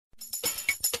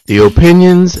The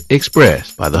opinions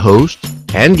expressed by the host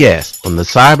and guests on the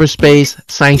Cyberspace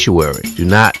Sanctuary do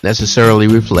not necessarily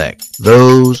reflect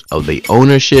those of the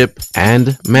ownership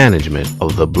and management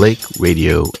of the Blake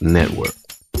Radio Network.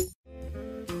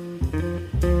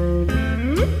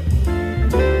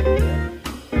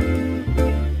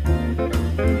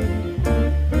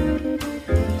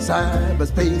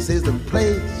 Cyberspace is the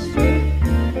place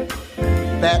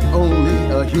that only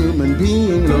a human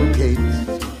being locates,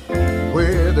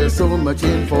 where there's so much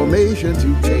information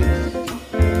to chase.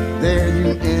 There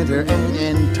you enter an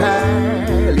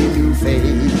entirely new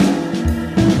phase.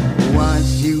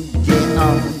 Once you get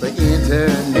on the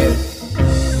internet,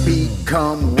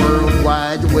 become World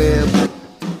Wide Web.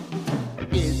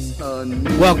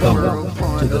 Welcome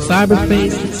to the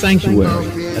Cyberspace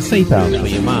Sanctuary, a safe house for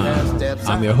your mind.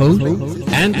 I'm your host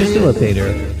and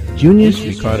facilitator, Junius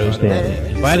Ricardo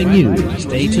Stanley, inviting you to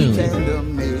stay tuned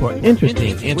for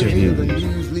interesting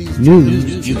interviews,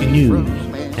 news you can use,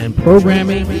 and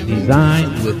programming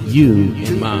designed with you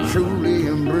in mind.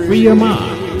 Free your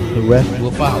mind, the rest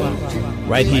will follow,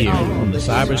 right here on the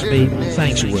Cyberspace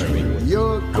Sanctuary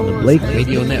on the Blake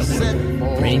Radio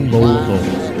Network, Rainbow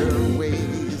Voice.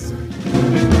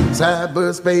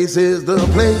 Cyberspace is the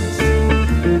place.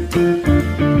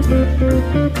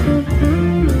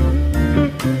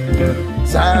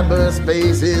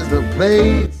 Cyberspace is the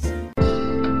place.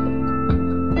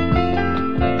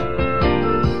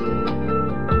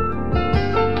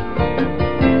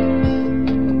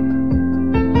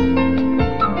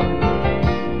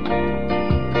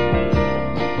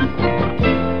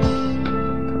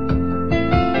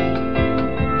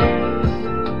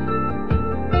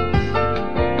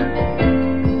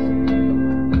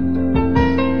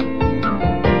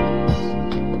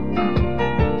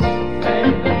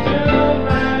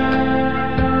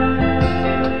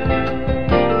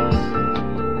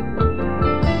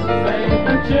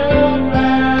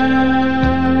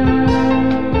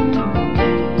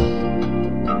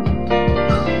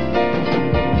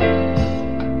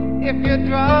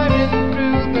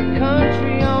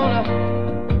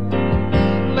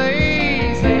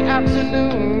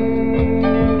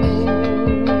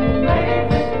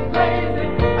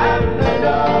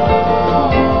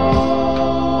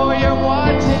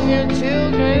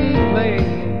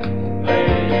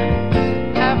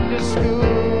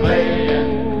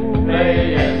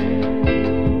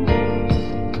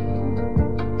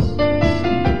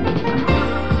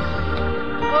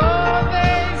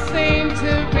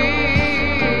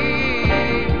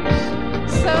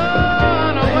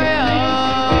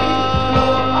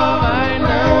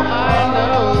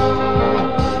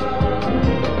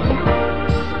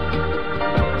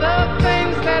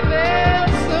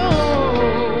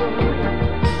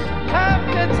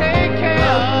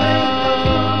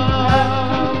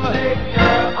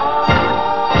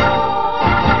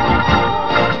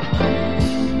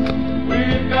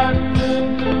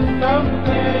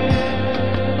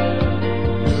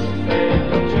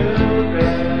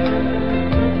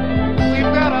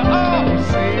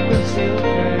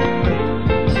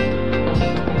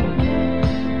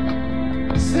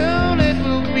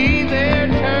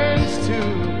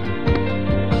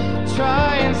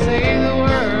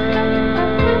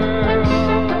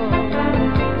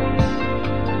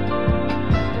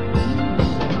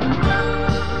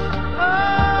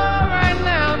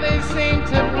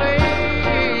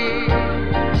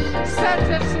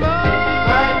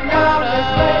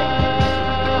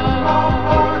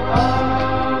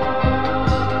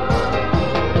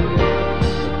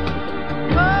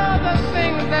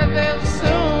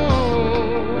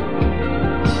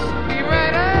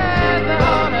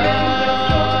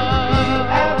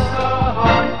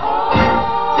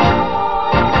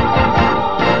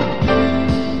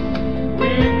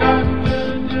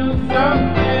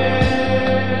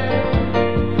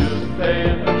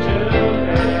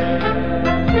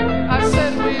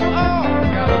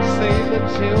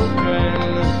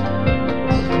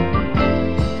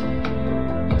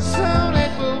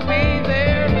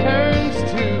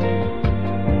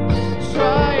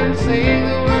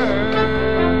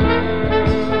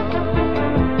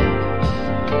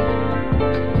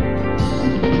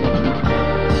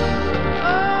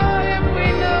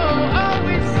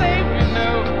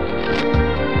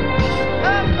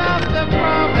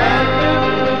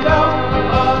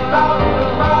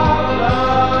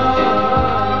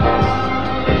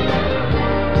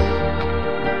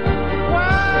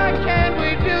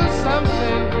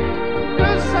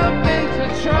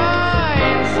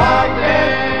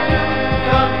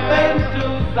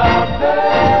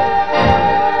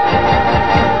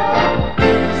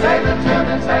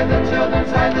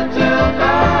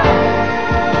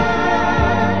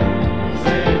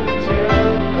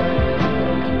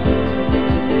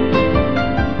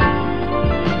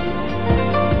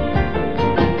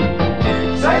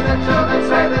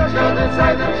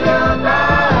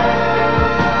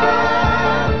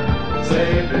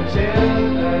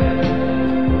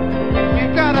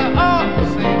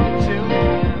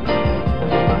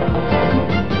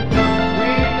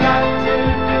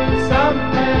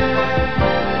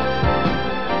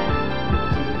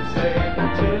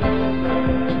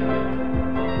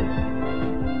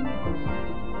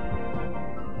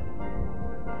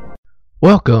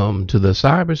 Welcome to the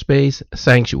Cyberspace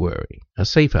Sanctuary, a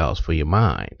safe house for your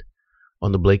mind,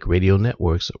 on the Blake Radio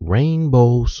Network's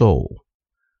Rainbow Soul.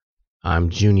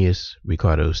 I'm Junius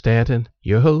Ricardo Stanton,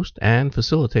 your host and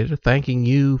facilitator, thanking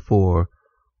you for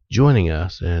joining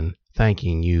us and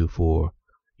thanking you for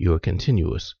your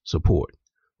continuous support.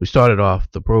 We started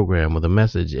off the program with a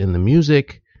message in the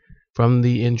music from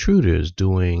the Intruders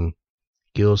doing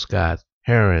Gil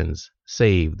Scott-Heron's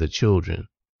Save the Children,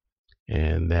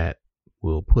 and that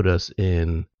will put us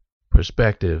in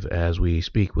perspective as we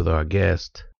speak with our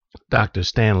guest, Dr.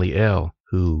 Stanley L.,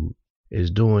 who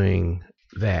is doing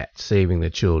that, saving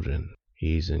the children.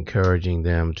 He's encouraging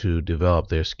them to develop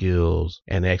their skills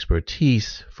and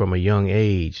expertise from a young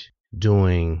age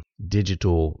doing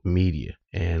digital media.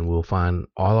 And we'll find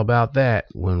all about that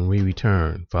when we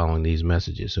return following these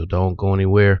messages. So don't go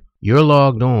anywhere. You're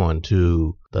logged on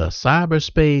to the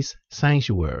Cyberspace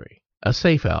Sanctuary, a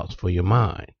safe house for your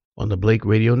mind, on the Blake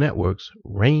Radio Network's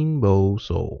Rainbow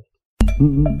Soul.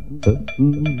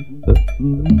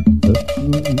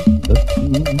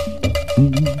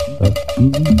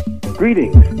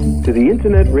 Greetings to the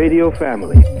Internet Radio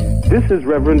family. This is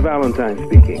Reverend Valentine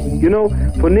speaking. You know,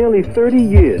 for nearly 30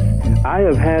 years, I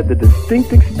have had the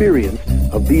distinct experience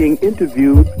of being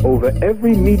interviewed over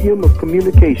every medium of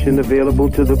communication available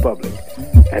to the public.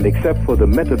 And except for the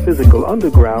metaphysical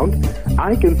underground,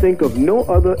 I can think of no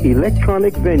other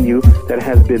electronic venue that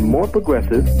has been more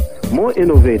progressive, more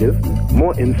innovative,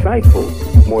 more insightful,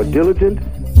 more diligent,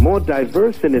 more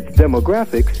diverse in its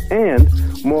demographics, and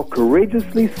more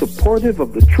courageously supportive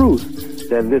of the truth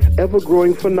than this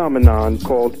ever-growing phenomenon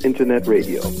called Internet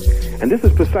radio. And this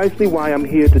is precisely why I'm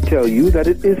here to tell you that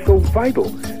it is so vital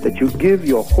that you give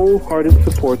your wholehearted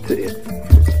support to it.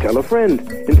 Tell a friend.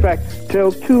 In fact,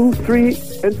 tell 2, 3,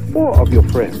 and 4 of your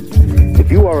friends. If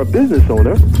you are a business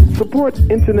owner, support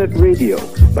Internet radio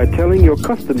by telling your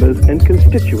customers and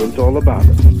constituents all about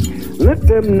it. Let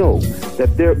them know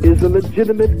that there is a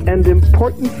legitimate and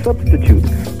important substitute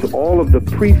to all of the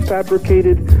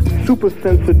prefabricated,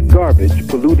 super-censored garbage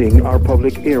polluting our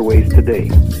public airways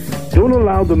today. Don't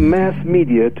allow the mass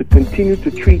media to continue to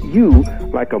treat you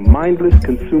like a mindless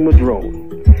consumer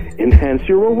drone. Enhance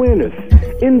your awareness.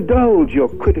 Indulge your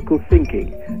critical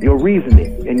thinking, your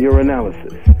reasoning, and your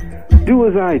analysis. Do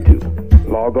as I do.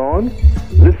 Log on,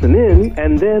 listen in,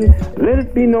 and then let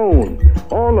it be known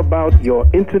all about your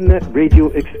Internet radio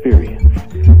experience.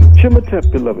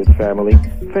 Chimatep, beloved family,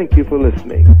 thank you for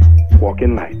listening. Walk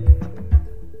in light.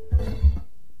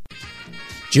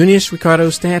 Junius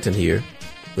Ricardo Stanton here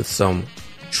with some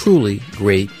truly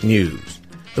great news.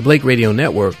 The Blake Radio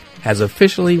Network has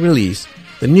officially released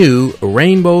the new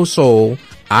Rainbow Soul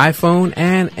iPhone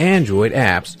and Android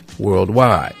apps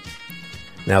worldwide.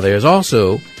 Now there's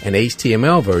also an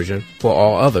HTML version for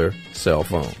all other cell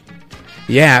phones.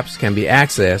 The apps can be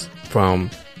accessed from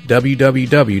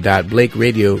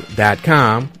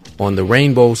www.blakeradio.com on the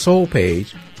Rainbow Soul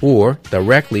page, or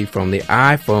directly from the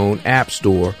iPhone App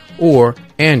Store or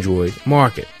Android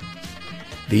Market.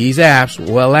 These apps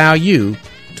will allow you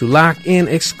to lock in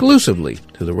exclusively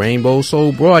to the Rainbow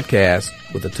Soul broadcast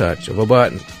with the touch of a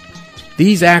button.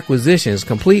 These acquisitions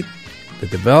complete the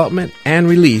development and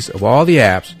release of all the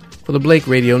apps for the Blake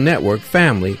Radio Network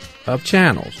family of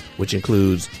channels, which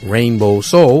includes Rainbow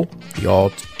Soul, the All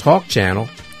Talk channel,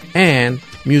 and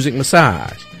Music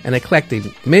Massage, an eclectic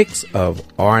mix of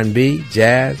R&B,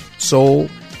 jazz, soul,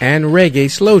 and reggae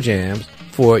slow jams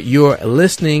for your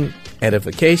listening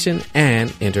edification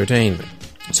and entertainment.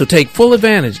 So take full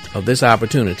advantage of this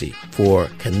opportunity for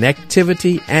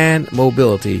connectivity and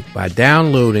mobility by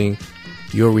downloading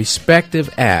your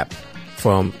respective app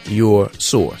from your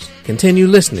source. Continue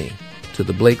listening to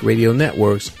the Blake Radio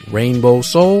Network's Rainbow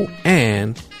Soul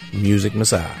and Music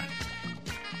Massage.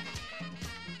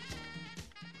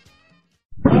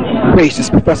 This is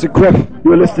Professor Griff.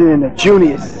 You're listening to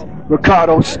Junius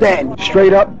Ricardo Stanton.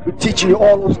 Straight up, we're teaching you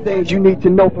all those things you need to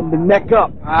know from the neck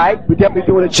up. Alright? We're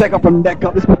definitely doing a checkup from the neck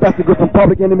up. This is Professor Griff from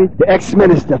Public Enemy, the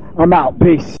ex-minister. I'm out.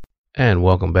 Peace. And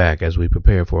welcome back as we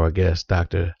prepare for our guest,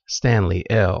 Dr. Stanley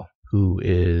L., who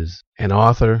is an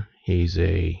author. He's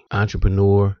an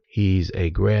entrepreneur. He's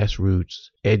a grassroots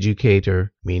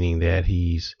educator, meaning that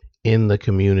he's in the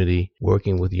community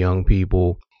working with young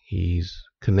people. He's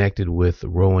connected with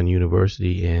Rowan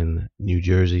University in New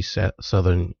Jersey,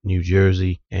 southern New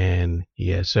Jersey, and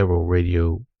he has several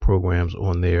radio programs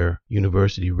on their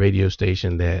university radio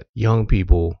station that young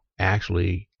people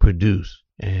actually produce.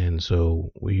 And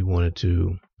so we wanted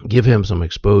to give him some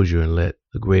exposure and let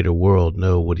the greater world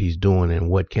know what he's doing and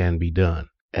what can be done.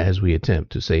 as we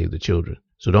attempt to save the children.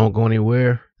 So don't go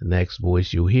anywhere. The next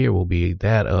voice you'll hear will be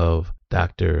that of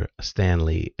Dr.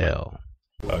 Stanley L.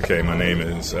 Okay, my name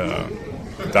is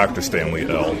Dr. Stanley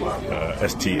L.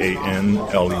 Stanley,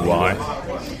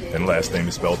 and last name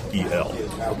is spelled E-L.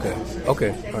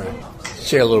 Okay, all right.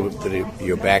 Share a little bit of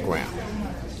your background.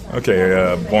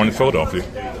 Okay, born in Philadelphia,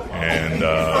 and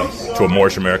to a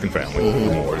Moorish American family,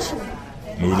 the Moors.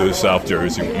 Moved to South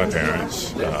Jersey with my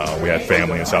parents. We had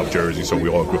family in South Jersey, so we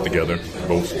all grew up together,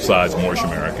 both sides Moorish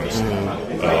Americans.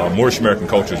 Moorish American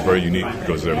culture is very unique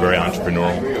because they're very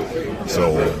entrepreneurial.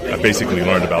 So I basically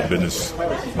learned about business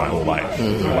my whole life.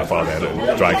 My father had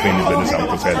a dry cleaning business, my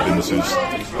uncles had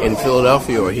businesses. In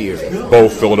Philadelphia or here?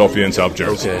 Both Philadelphia and South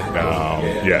Jersey.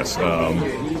 Okay. Yes.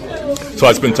 So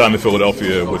I spent time in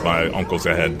Philadelphia with my uncles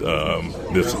that had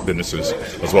businesses,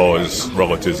 as well as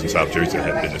relatives in South Jersey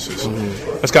that had businesses.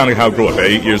 That's kind of how I grew up. At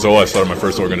 8 years old, I started my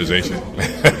first organization.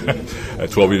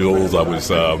 At 12 years old, I was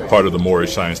part of the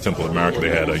Moorish Science Temple of America. They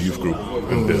had a youth group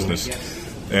in business.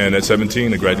 And at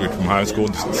 17, I graduated from high school,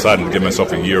 decided to give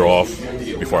myself a year off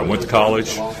before I went to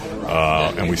college.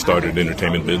 And we started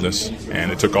entertainment business,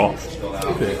 and it took off.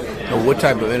 Okay. Now, what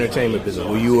type of entertainment business?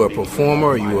 Were you a performer?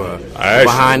 Or you a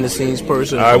behind-the-scenes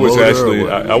person? I was actually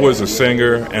I was a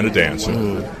singer and a dancer,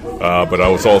 but I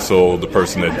was also the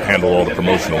person that handled all the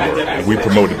promotional work. We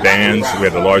promoted bands. We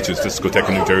had the largest discotheque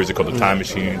in New Jersey called the Time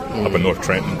Machine up in North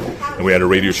Trenton, and we had a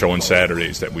radio show on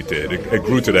Saturdays that we did. It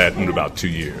grew to that in about 2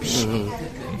 years.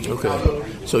 Okay.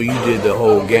 So you did the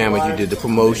whole gamut. You did the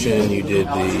promotion. You did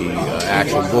the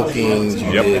actual bookings.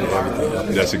 You did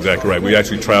everything. That's exactly right. We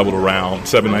actually traveled around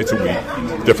 7 nights a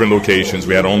week, different locations.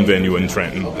 We had our own venue in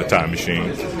Trenton, the Time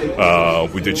Machine.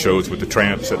 We did shows with the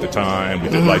Tramps at the time. We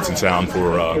did lights and sound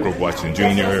for Grover Washington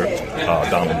Jr.,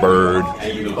 Donald Byrd.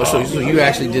 So you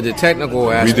actually did the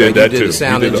technical aspect. We did that you did too. The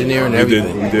sound engineer and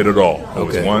everything. We did it all. It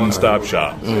was Okay. one-stop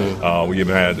shop. We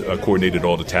even had coordinated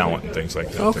all the talent and things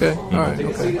like that. Okay. All right.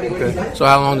 Okay. So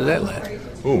how long did that last?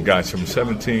 Oh, gosh, from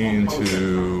 17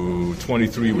 to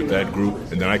 23 with that group,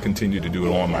 and then I continued to do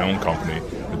it on my own company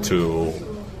until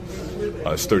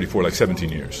I was 34, like 17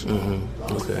 years.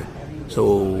 Okay.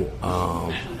 So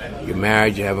you're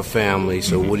married, you have a family.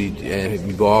 So what do you? And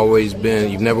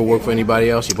you've never worked for anybody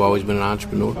else. You've always been an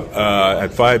entrepreneur.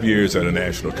 At 5 years at a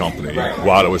national company,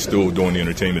 while I was still doing the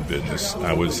entertainment business,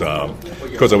 I was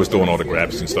because I was doing all the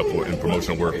graphics and stuff and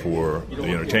promotional work for the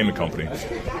entertainment company.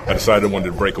 I decided I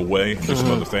wanted to break away and do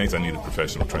some other things. I needed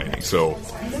professional training, so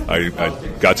I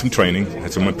got some training,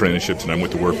 had some apprenticeships, and I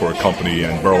went to work for a company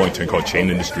in Burlington called Chain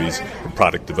Industries for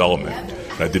product development.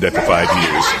 And I did that for 5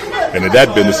 years. And in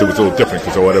that business, it was a little different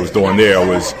because what I was doing there, I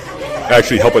was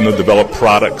actually helping them develop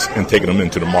products and taking them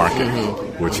into the market,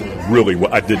 which really,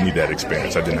 I didn't need that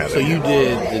experience. I didn't have that. So you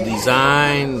did the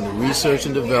design, the research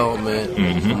and development,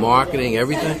 the marketing,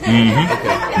 everything?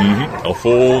 Okay. A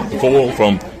full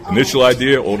from initial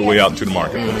idea all the way out into the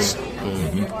marketplace.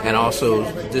 And also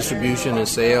distribution and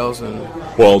sales?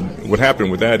 Well, what happened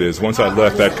with that is once I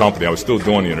left that company, I was still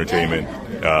doing the entertainment.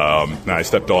 And I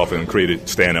stepped off and created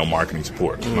Stanley Marketing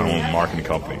Support, my own marketing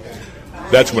company.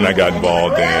 That's when I got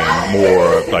involved in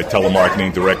more like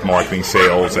telemarketing, direct marketing,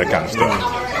 sales, that kind of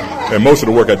stuff. And most of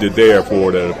the work I did there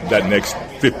for that next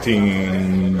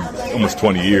 15, almost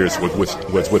 20 years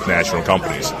was with national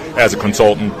companies as a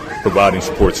consultant providing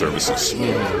support services.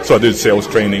 So I did sales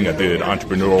training, I did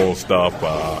entrepreneurial stuff,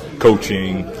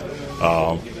 coaching,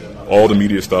 all the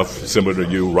media stuff, similar to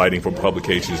you, writing for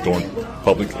publications, doing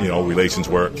public, relations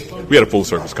work. We had a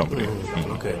full-service company.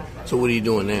 Okay. So what are you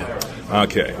doing now?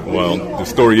 Okay. Well, the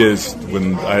story is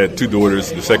when I had 2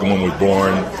 daughters, the second one was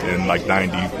born in like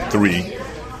 93.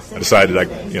 I decided,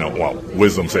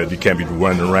 wisdom said you can't be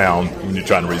running around when you're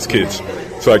trying to raise kids.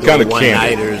 So I kind of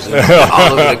one-nighters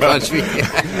all over the country.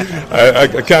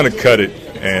 I kind of cut it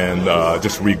and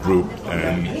just regrouped.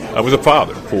 And I was a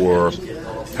father for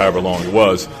however long it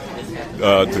was.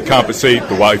 To compensate,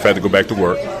 the wife had to go back to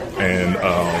work, and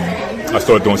I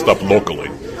started doing stuff locally.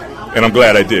 And I'm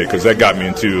glad I did, because that got me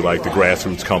into like the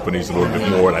grassroots companies a little bit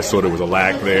more, and I saw there was a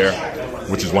lack there,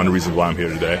 which is one of the reasons why I'm here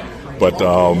today. But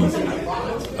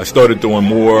I started doing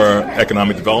more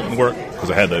economic development work,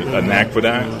 because I had a knack for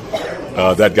that.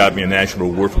 That got me a national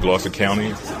award for Gloucester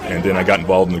County, and then I got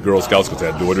involved in the Girl Scouts because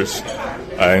I had daughters.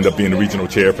 I ended up being the regional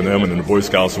chair for them, and then the Boy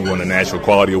Scouts who won a National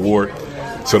Quality Award.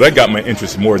 So that got my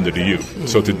interest more into the youth.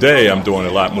 So today I'm doing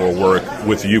a lot more work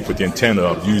with youth with the intent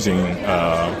of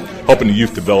helping the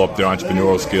youth develop their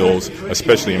entrepreneurial skills,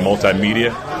 especially in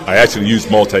multimedia. I actually use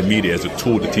multimedia as a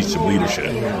tool to teach them leadership.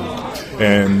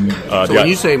 And so when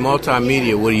you say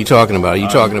multimedia, what are you talking about? Are you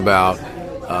talking about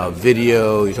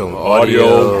video, you're talking about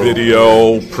audio,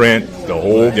 video, print, the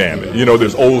whole gamut. You know,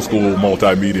 there's old school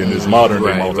multimedia and there's modern day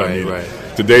multimedia.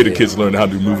 Right. Today, the kids learn how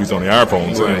to do movies on the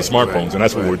iPhones and the smartphones, and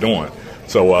that's what we're doing.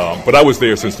 So, but I was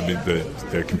there since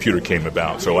the computer came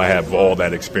about, so I have all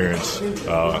that experience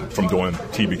from doing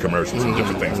TV commercials and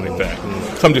different things like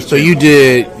that. So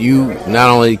you not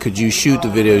only could you shoot the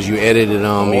videos, you edited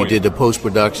them, you did the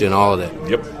post-production, all of that.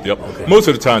 Yep. Okay. Most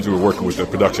of the times we were working with the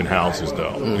production houses,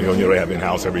 though. You know, they have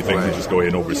in-house everything. Right. You just go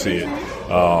ahead and oversee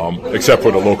it. Except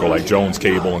for the local, like Jones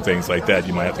Cable and things like that,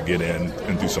 you might have to get in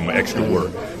and do some extra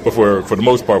work. But for the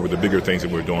most part, with the bigger things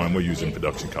that we're doing, we're using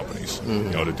production companies, you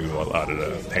know, to do a lot of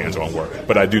the hands-on work.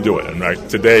 But I do it. And right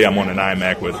today, I'm on an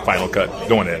iMac with Final Cut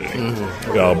doing editing.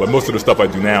 But most of the stuff I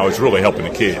do now is really helping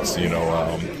the kids, you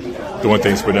know, doing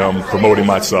things for them, promoting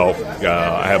myself.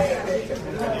 I have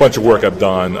a bunch of work I've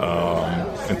done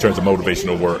in terms of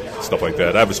motivational work, stuff like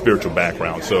that. I have a spiritual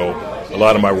background, so a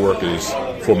lot of my work is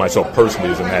for myself personally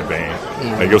is in that vein.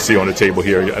 And you'll see on the table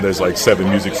here, there's like 7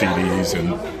 music CDs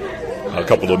and a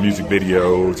couple of music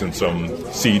videos and some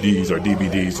CDs or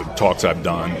DVDs of talks I've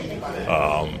done,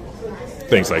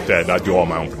 things like that. And I do all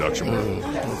my own production work.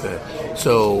 Okay.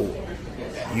 So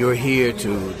you're here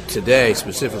today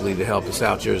specifically to help the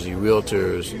South Jersey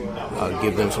realtors,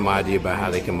 give them some idea about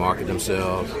how they can market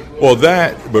themselves. Well,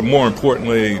 but more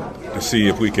importantly, to see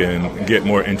if we can get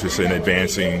more interest in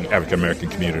advancing African American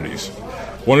communities.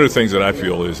 One of the things that I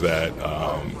feel is that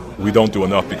we don't do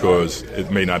enough because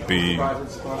it may not be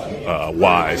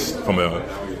wise from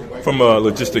a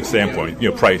logistics standpoint, you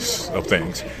know, price of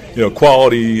things. You know,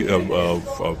 quality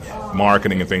of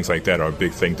marketing and things like that are a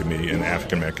big thing to me in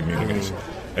African American communities.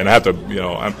 And I have to, you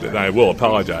know, I will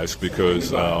apologize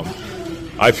because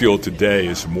I feel today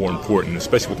is more important,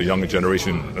 especially with the younger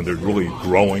generation, and they're really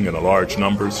growing in large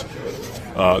numbers,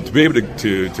 to be able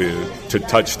to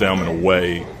touch them in a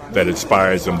way that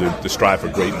inspires them to strive for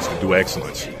greatness, to do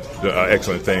excellent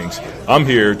things. I'm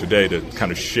here today to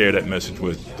kind of share that message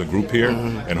with the group here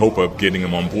and hope of getting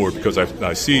them on board, because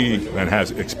I see and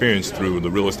have experienced through the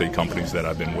real estate companies that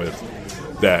I've been with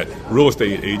that real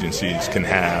estate agencies can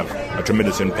have a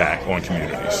tremendous impact on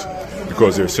communities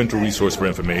because they're a central resource for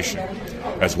information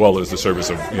as well as the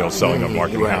service of, you know, selling of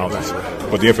marketing houses.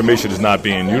 But the information is not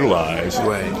being utilized,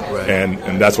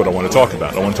 and that's what I want to talk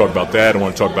about. I want to talk about that. I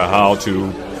want to talk about how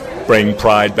to bring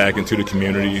pride back into the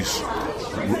communities.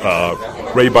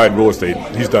 Ray Biden Real Estate,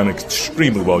 he's done an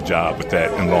extremely well job with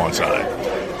that in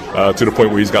Lawnside, to the point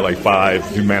where he's got like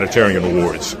 5 humanitarian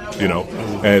awards, you know.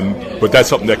 But that's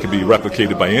something that can be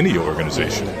replicated by any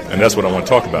organization, and that's what I want to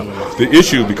talk about. The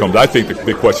issue becomes, I think the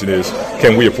big question is,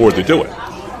 can we afford to do it?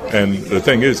 And the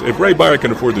thing is, if Ray Biden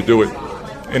can afford to do it,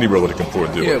 any realtor can afford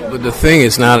to do it. Yeah, but the thing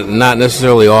is not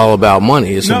necessarily all about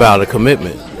money. It's about a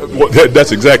commitment. Well,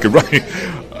 that's exactly right.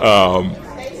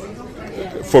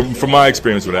 From my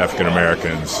experience with African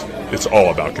Americans, it's all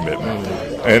about commitment.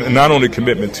 And not only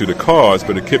commitment to the cause,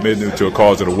 but a commitment to a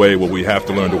cause in a way where we have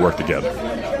to learn to work together.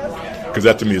 Because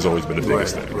that to me has always been the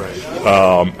biggest thing.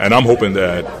 And I'm hoping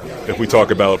that if we talk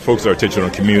about focus our attention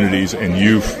on communities and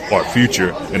youth, our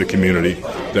future in the community,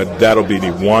 that'll be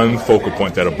the one focal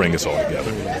point that'll bring us all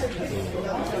together.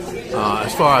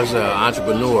 As far as an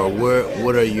entrepreneur,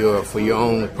 what are for your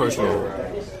own personal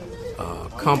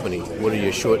company, what are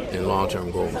your short and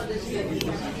long-term goals?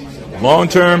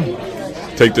 Long-term,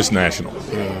 take this national.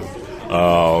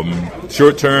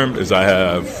 Short-term is I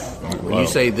have... When you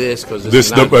say this, because this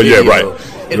is not video. Yeah, right.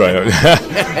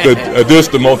 This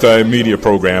the multimedia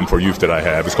program for youth that I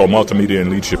have. It's called Multimedia and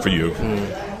Leadership for Youth.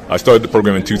 I started the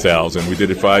program in 2000. We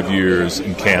did it 5 years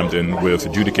in Camden with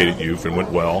adjudicated youth and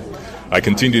went well. I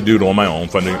continue to do it on my own,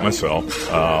 funding it myself,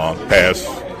 past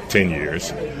 10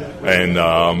 years. And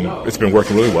it's been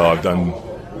working really well. I've done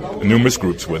numerous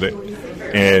groups with it.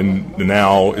 And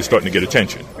now it's starting to get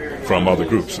attention from other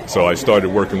groups. So I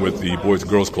started working with the Boys and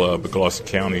Girls Club in Gloucester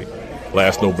County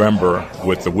last November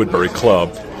with the Woodbury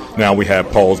Club. Now we have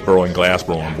Paulsboro and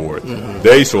Glassboro on board.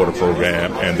 They saw the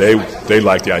program, and they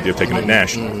like the idea of taking it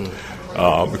national.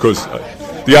 Because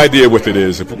the idea with it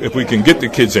is if we can get the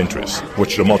kids' interest,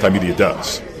 which the multimedia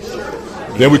does,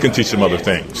 then we can teach them other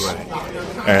things.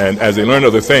 And as they learn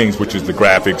other things, which is the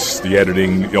graphics, the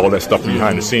editing, all that stuff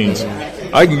behind the scenes,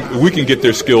 we can get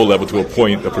their skill level to a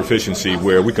point of proficiency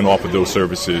where we can offer those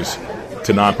services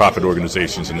to nonprofit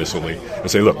organizations initially and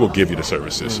say, look, we'll give you the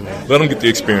services. Let them get the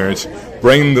experience,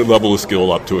 bring the level of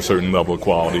skill up to a certain level of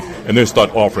quality, and then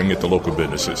start offering it to local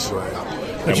businesses.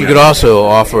 But you could also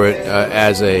offer it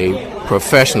as a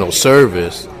professional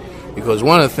service, because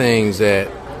one of the things that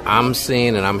I'm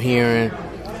seeing and I'm hearing,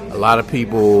 a lot of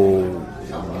people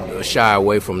shy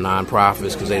away from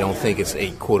nonprofits because they don't think it's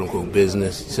a quote-unquote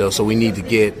business. So we need to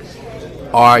get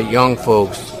our young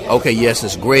folks, okay, yes,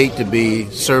 it's great to be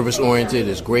service-oriented.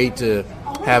 It's great to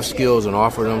have skills and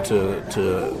offer them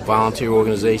to volunteer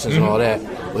organizations and all that.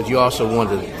 But you also want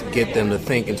to get them to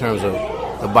think in terms of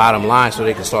the bottom line so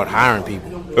they can start hiring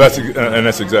people. That's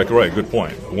exactly right. Good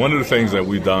point. One of the things that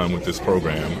we've done with this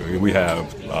program, we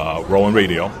have Rowan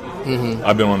Radio. Mm-hmm.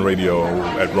 I've been on radio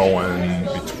at Rowan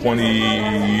 20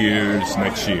 years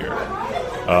next year.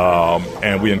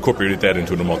 And we incorporated that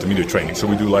into the multimedia training. So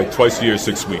we do like twice a year,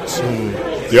 6 weeks.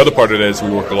 Mm-hmm. The other part of that is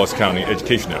we work with Los County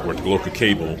Education Network, the local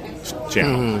cable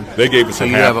channel. Mm-hmm. They gave us so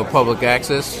you have a public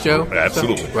access show?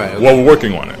 Absolutely. Right. Okay. Well, we're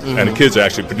working on it, and the kids are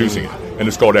actually producing it, and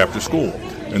it's called After School.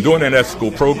 And during that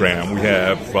after-school program, we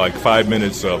have like 5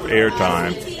 minutes of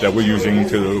airtime that we're using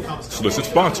to solicit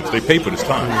sponsors. They pay for this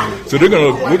time, so we're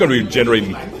going to be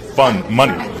generating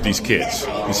money with these kids.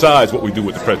 Besides what we do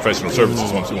with the professional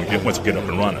services once we get up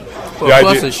and running. Well,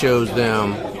 plus it shows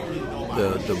them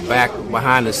the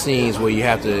behind the scenes where you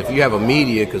have to, if you have a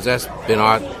media, because that's been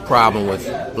our problem with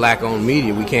black-owned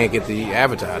media, we can't get the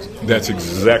advertising. That's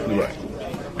exactly right.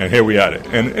 And here we are.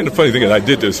 And the funny thing is, I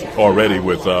did this already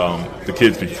with the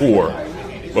kids before,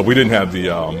 but we didn't have the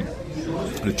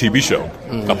TV show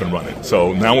up and running.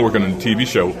 So now we're working on the TV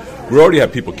show. We already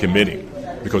have people committing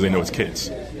because they know it's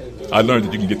kids. I learned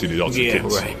that you can get to the adults with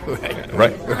kids.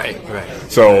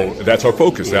 Right. So that's our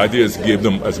focus. The idea is to give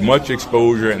them as much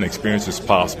exposure and experience as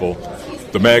possible.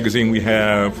 The magazine we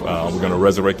have, we're going to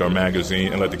resurrect our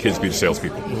magazine and let the kids be the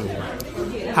salespeople.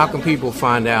 How can people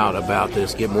find out about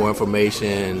this, get more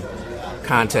information,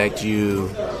 contact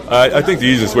you? I think the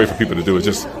easiest way for people to do is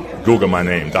just Google my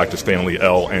name, Dr. Stanley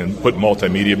L., and put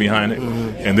multimedia behind it,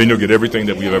 and then you'll get everything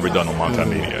that we've ever done on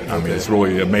multimedia. I mean, it's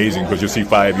really amazing because you'll see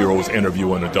 5-year-olds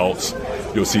interviewing adults.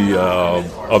 You'll see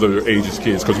other ages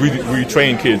kids, because we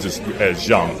train kids as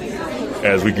young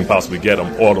as we can possibly get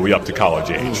them, all the way up to college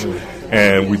age.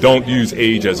 And we don't use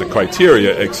age as a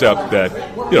criteria, except that,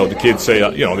 the kids say,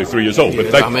 they're 3 years old. Yeah,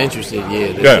 but I'm interested,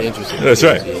 they're interested. That's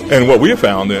right. And what we have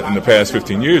found in the past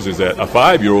 15 years is that a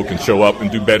 5-year-old can show up and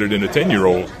do better than a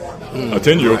 10-year-old. A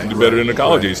 10-year-old can do better than a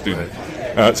college-age student.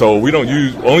 So we don't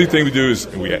use, only thing we do is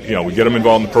we get them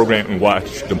involved in the program and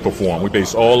watch them perform. We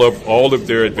base all of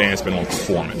their advancement on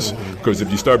performance. Because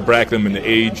if you start bracketing them in the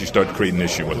age, you start to create an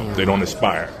issue with them. They don't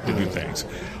aspire to do things.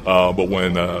 But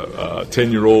when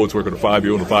 10-year-olds work with a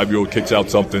 5-year-old, and a 5-year-old kicks out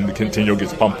something, the 10-year-old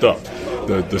gets pumped up.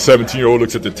 The 17-year-old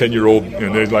looks at the 10-year-old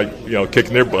and they're like,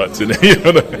 kicking their butts, and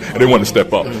they want to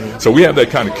step up. So we have that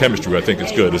kind of chemistry. I think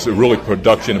it's good. It's really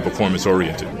production and performance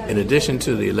oriented. In addition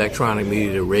to the electronic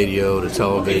media, the radio, the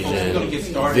television,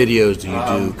 videos, do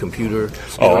you do computer?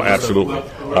 Oh, absolutely.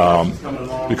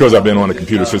 Because I've been on the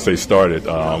computer since they started,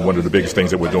 one of the biggest things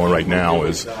that we're doing right now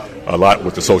is a lot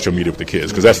with the social media with the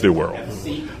kids, because that's their world.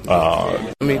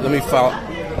 Let me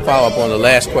follow up on the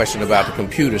last question about the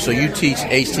computer. So you teach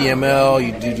HTML,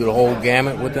 you do the whole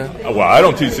gamut with them? Well, I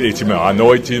don't teach HTML. I know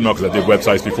HTML because I did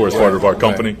websites before as part of our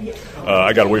company.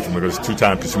 I got away from it because it's too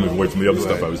time consuming away from the other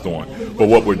stuff I was doing. But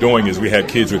what we're doing is we have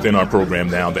kids within our program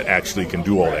now that actually can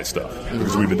do all that stuff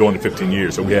because we've been doing it 15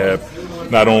 years. So we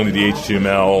have not only the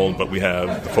HTML, but we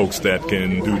have the folks that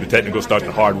can do the technical stuff,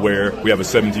 the hardware. We have a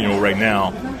 17-year-old right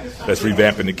now that's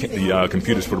revamping the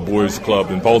computers for the Boys Club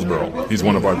in Paulsboro. He's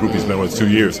one of our group. He's been with us 2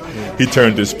 years. He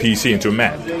turned his PC into a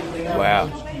Mac. Wow.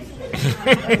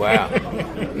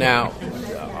 Now,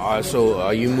 so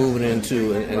are you moving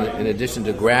into, in addition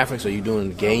to graphics, are you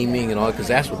doing gaming and all? Because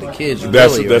that's what the kids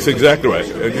really That's exactly right.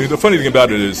 The funny thing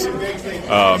about it is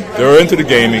they're into the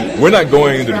gaming. We're not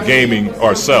going into the gaming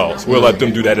ourselves. We'll let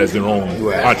them do that as their own,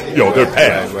 their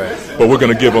path. Right. But we're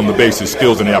going to give them the basic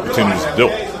skills and the opportunities to do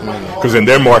it. Because in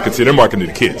their market, they're marketing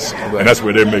to the kids, and that's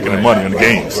where they're making their money on the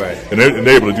games, and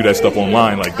they're able to do that stuff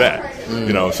online like that.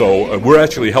 So we're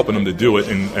actually helping them to do it,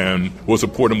 and we'll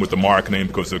support them with the marketing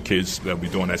because the kids that'll be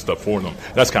doing that stuff for them.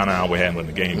 That's kind of how we're handling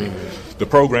the gaming. The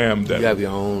program that you have your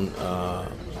own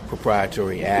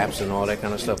proprietary apps and all that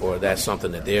kind of stuff, or that's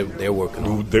something that they're working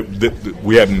on?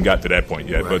 We haven't got to that point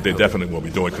yet, but they definitely will be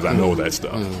doing it because I know that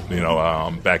stuff.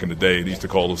 Back in the day, they used to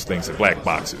call those things the black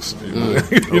boxes.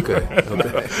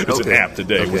 It's an app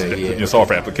today. Your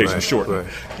software application is short.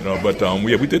 But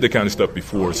we did that kind of stuff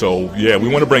before. So we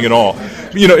want to bring it all.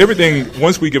 Everything.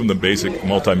 Once we give them the basic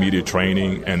multimedia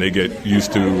training and they get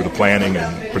used to the planning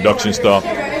and production stuff,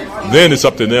 then it's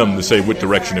up to them to say what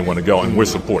direction they want to go, and we're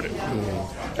supported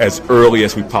as early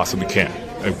as we possibly can.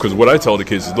 Because what I tell the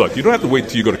kids is, look, you don't have to wait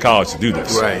till you go to college to do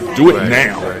this. Do it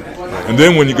now. And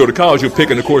then when you go to college, you're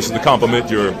picking the courses to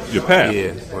complement your path.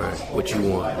 Yeah, right. What you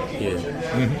want. Yeah.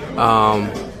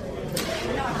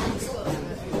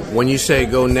 When you say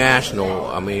go national,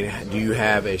 I mean, do you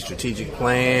have a strategic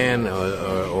plan,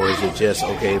 or is it just,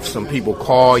 okay, if some people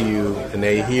call you and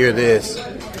they hear this,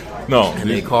 and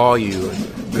they call you,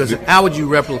 because how would you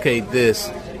replicate this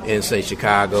in, say,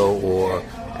 Chicago or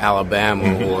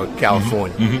Alabama or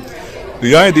California?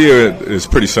 The idea is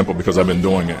pretty simple because I've been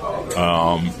doing it.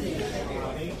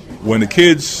 When the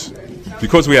kids,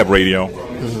 because we have radio,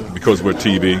 because we're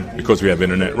TV, because we have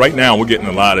internet, right now we're getting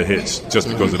a lot of hits just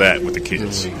because of that with the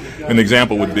kids. An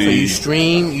example would be... So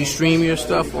you stream your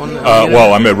stuff on the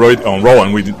well, I'm on Raw,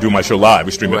 and we do my show live.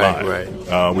 We stream it live. Right.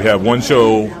 We have one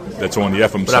show that's on the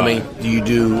FM side. But I mean, do you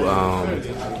do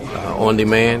on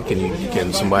demand?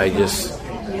 Can somebody just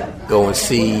go and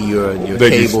see your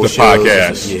cable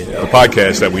shows? The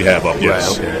podcast that we have up,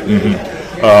 yes. Right,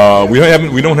 okay.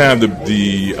 We don't have the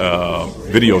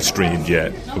video stream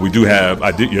yet. We do have. I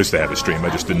used to have it streamed. I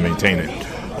just didn't maintain it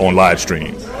on live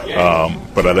stream.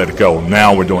 But I let it go.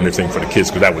 Now we're doing everything for the kids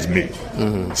because that was me.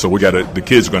 So the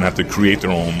kids are going to have to create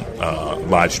their own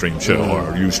live stream show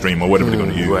or Ustream or whatever they're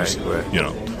going to use. Right. You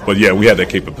know. But yeah, we have that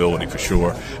capability for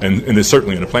sure, and it's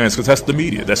certainly in the plans because that's the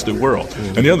media, that's the world.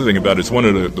 And the other thing about it is one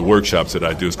of the workshops that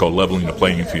I do is called Leveling the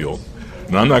Playing Field.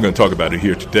 And I'm not going to talk about it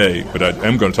here today, but I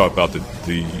am going to talk about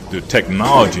the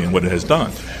technology and what it has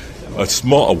done. A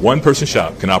one-person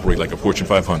shop can operate like a Fortune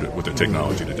 500 with the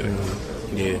technology today.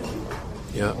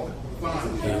 Yeah.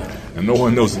 And no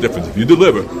one knows the difference. If you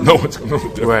deliver, no one's going to know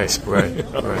the difference. Right.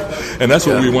 And that's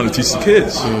what we want to teach the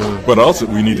kids. But also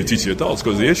we need to teach the adults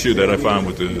because the issue that I find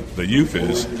with the youth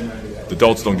is the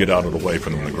adults don't get out of the way for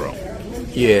them to grow.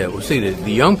 Yeah, well, see,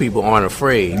 the young people aren't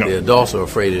afraid. No. The adults are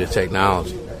afraid of the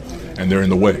technology. And they're in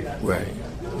the way. Right.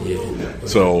 Yeah.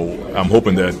 So I'm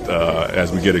hoping that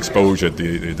as we get exposure,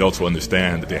 the adults will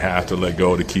understand that they have to let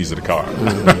go of the keys of the car.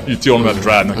 You tell them how to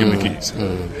drive, not give them the keys.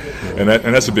 And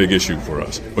that's a big issue for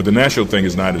us. But the national thing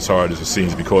is not as hard as it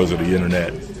seems because of the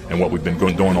internet and what we've been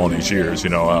doing all these years. You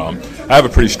know, I have a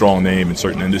pretty strong name in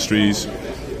certain industries,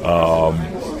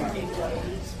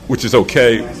 which is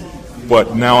okay.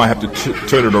 But now I have to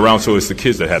turn it around so it's the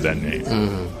kids that have that name.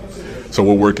 So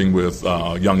we're working with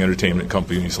young entertainment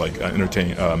companies like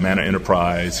Mana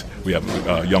Enterprise. We have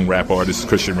young rap artists,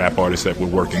 Christian rap artists that we're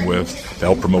working with to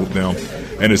help promote them.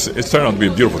 And it's turned out to be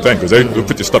a beautiful thing because they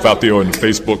put your stuff out there on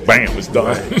Facebook, bam, it's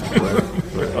done.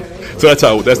 So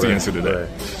that's the answer to that.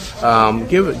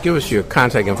 Give us your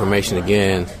contact information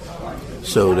again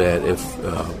so that if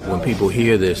when people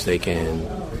hear this, they can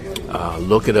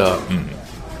look it up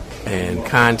and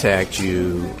contact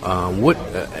you.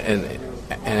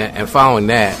 And following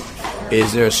that,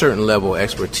 is there a certain level of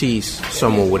expertise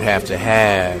someone would have to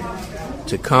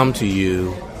come to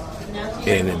you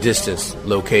in a distance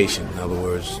location? In other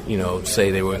words, you know, say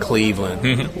they were in Cleveland,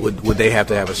 would they have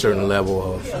to have a certain level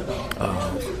of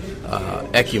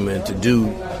acumen to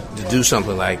do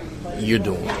something like you're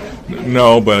doing?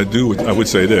 No, but I would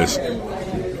say this.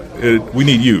 We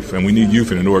need youth, and we need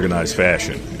youth in an organized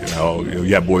fashion.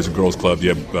 You have Boys and Girls Club,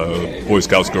 you have Boy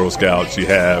Scouts, Girl Scouts, you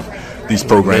have these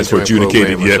programs for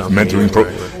adjudicated, mentoring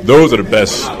Those are the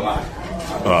best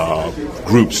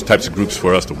types of groups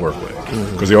for us to work with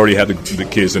because they already have the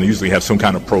kids and they usually have some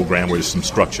kind of program where there's some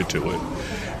structure to it.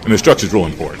 And the structure is real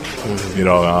important.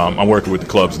 I'm working with the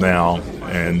clubs now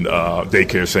and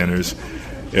daycare centers.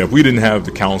 If we didn't have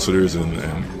the counselors and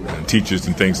teachers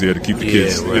and things there to keep the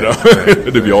kids,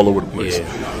 they'd be all over the place.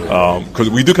 Because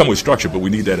we do come with structure, but we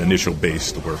need that initial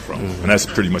base to work from, and that's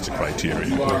pretty much the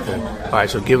criteria. Okay. All right,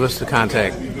 so give us the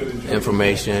contact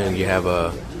information. You have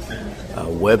a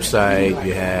website.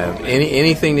 You have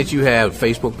anything that you have,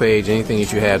 Facebook page, anything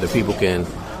that you have that people can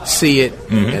see it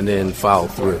and then follow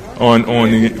through.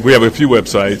 We have a few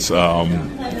websites.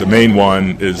 The main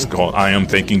one is called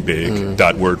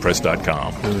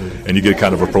IamThinkingBig.wordpress.com, and you get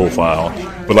kind of a profile.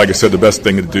 But like I said, the best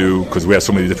thing to do, because we have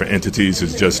so many different entities,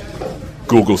 is just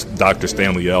Google Dr.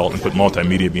 Stanley L. and put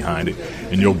multimedia behind it,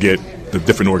 and you'll get the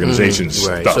different organizations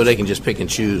stuff. So they can just pick and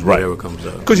choose whatever comes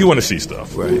up. Because you want to see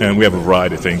stuff, and we have a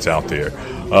variety of things out there.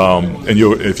 And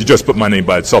if you just put my name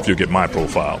by itself, you'll get my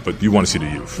profile, but you want to see the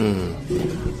youth.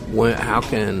 How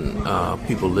can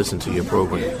people listen to your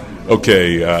program?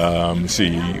 Okay,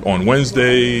 see, on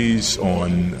Wednesdays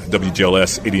on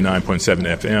WGLS 89.7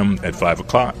 FM at 5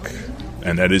 o'clock,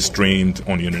 and that is streamed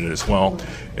on the internet as well.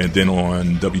 And then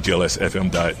on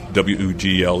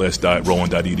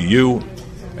WGLS.FM.WGLS.Rowan.edu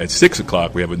at 6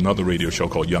 o'clock, we have another radio show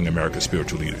called Young America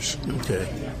Spiritual Leaders. Okay.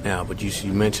 Now, but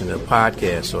you mentioned a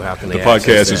podcast, so how can they access that?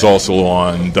 The podcast is also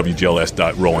on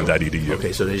WGLS.Rowan.edu.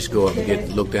 Okay, so they just go up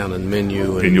and look down the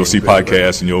menu. And you'll see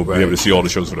podcasts, and you'll be able to see all the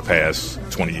shows for the past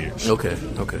 20 years. Okay.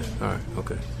 All right,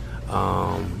 okay.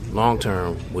 long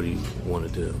term, what do you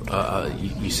want to do?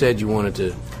 You said you wanted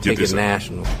to take it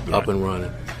national, up and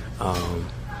running.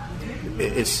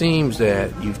 It seems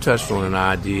that you've touched on an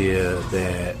idea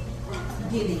that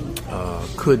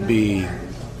could be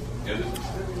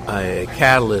a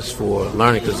catalyst for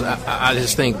learning, because I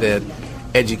just think that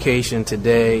education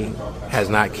today has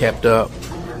not kept up,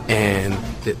 and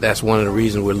that's one of the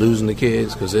reasons we're losing the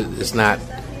kids, because it's not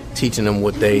teaching them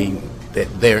what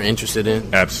they're interested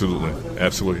in.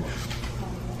 Absolutely.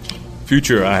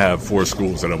 Future, I have 4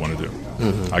 schools that I want to do.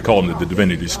 Mm-hmm. I call them the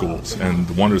divinity schools, and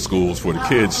one of the schools for the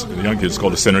kids, the young kids, is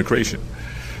called the Center of Creation.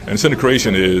 And Center of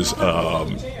Creation is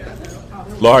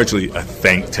largely a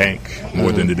think tank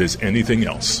more than it is anything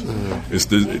else. Mm-hmm. It's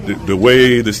the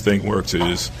way this thing works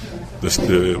is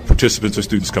the participants or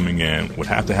students coming in would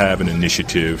have to have an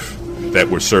initiative that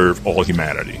would serve all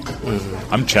humanity.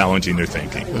 Mm-hmm. I'm challenging their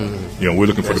thinking. Mm-hmm. We're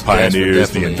looking for the pioneers,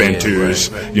 the inventors,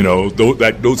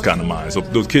 right. Those kind of minds.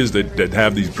 Those kids that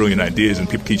have these brilliant ideas and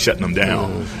people keep shutting them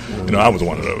down. Mm-hmm. I was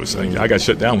one of those. I got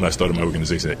shut down when I started my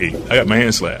organization at 8. I got my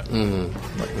hand slapped.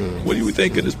 Mm-hmm. Like, what do you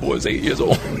think of this boy is 8 years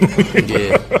old?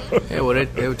 Well,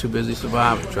 they were too busy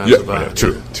surviving, trying to survive.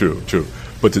 True.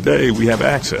 But today we have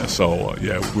access. So,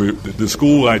 the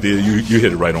school idea, you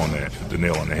hit it right on the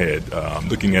nail on the head.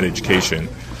 Looking at education,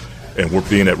 and we're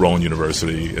being at Rowan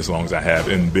University as long as I have,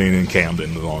 and being in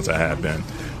Camden as long as I have been,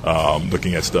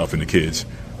 looking at stuff, and the kids,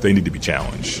 they need to be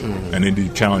challenged. Mm-hmm. And they need to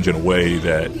be challenged in a way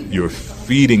that you're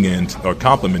feeding in or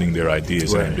complementing their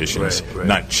ideas and ambitions,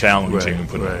 not challenging and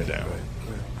putting them down.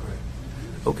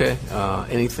 Okay.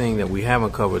 Anything that we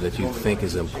haven't covered that you think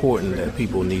is important that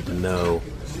people need to know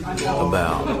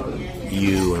about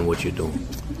you and what you're doing?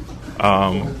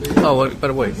 By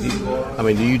the way,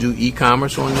 do you do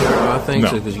e-commerce on your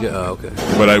things? No. Okay.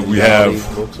 But we have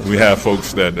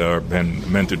folks that are been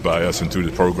mentored by us and through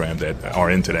the program that are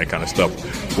into that kind of stuff.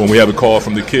 When we have a call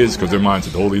from the kids, because their minds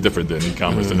are totally different than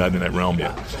e-commerce, they're not in that realm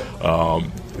yet.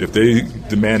 If they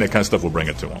demand that kind of stuff, we'll bring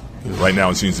it to them. Right now,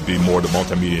 it seems to be more the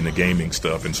multimedia and the gaming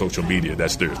stuff and social media.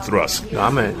 That's their thrust. No,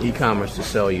 I'm at e-commerce to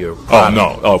sell your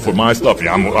product. For my stuff,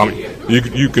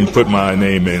 you can put my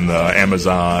name in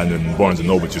Amazon and Barnes &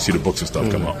 Noble to see the books and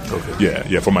stuff come up. Okay.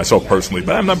 Yeah, for myself personally.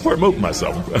 But I'm not promoting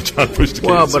myself. I'm trying to push the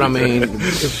kids. Well, but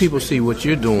if people see what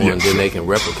you're doing, then they can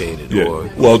replicate it. Yeah.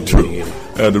 True.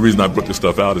 The reason I put this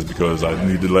stuff out is because I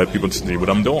need to let people see what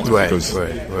I'm doing. Right.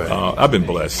 I've been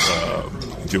blessed.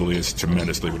 Julius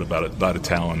tremendously with about a lot of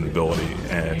talent and ability,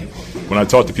 and when I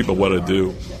talk to people what I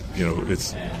do,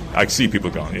 I see people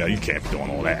going, you can't be doing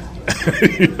all that.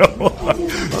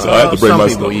 So I have to bring my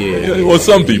stuff. Well,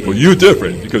 some people, you're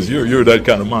different because you're that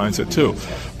kind of mindset too.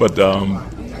 But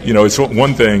it's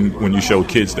one thing when you show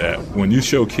kids that. When you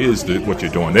show kids what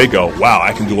you're doing, they go, wow,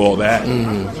 I can do all that.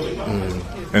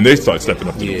 Mm-hmm. And they start stepping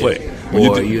up to the plate.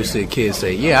 You see kids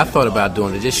say, I thought about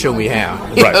doing it. Just show me how.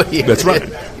 Right. That's right.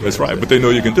 But they know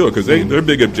you can do it because their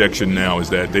big objection now is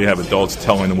that they have adults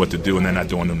telling them what to do and they're not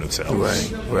doing them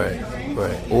themselves. Right.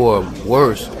 Or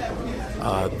worse,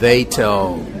 they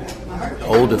tell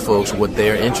older folks what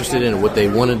they're interested in and what they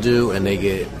want to do, and they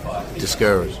get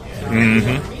discouraged.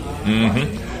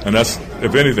 And that's,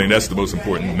 if anything, that's the most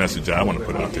important message I want to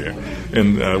put out there.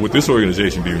 And with this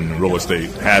organization being in real estate,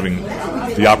 having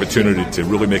the opportunity to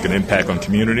really make an impact on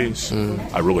communities,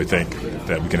 I really think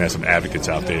that we can have some advocates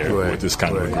out there with this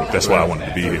kind of a group. That's why I wanted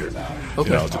to be here,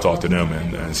 to talk to them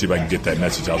and see if I can get that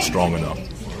message out strong enough.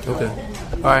 Okay.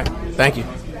 All right. Thank you.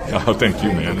 Oh, thank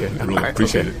you, man. I really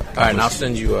appreciate it. All right, and I'll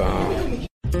send you...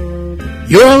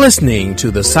 You're listening to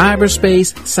the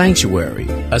Cyberspace Sanctuary,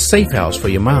 a safe house for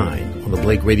your mind on the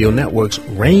Blake Radio Network's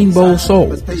Rainbow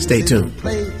Soul. Stay tuned.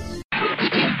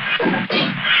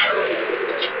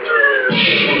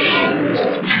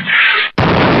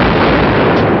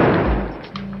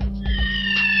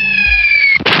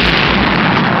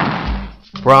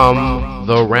 From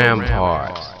the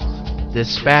ramparts,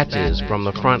 dispatches from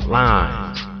the front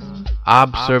lines,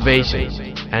 observations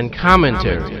and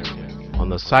commentary on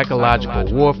the psychological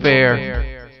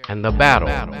warfare and the battle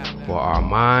for our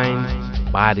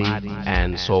mind, body,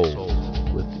 and soul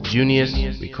with Junius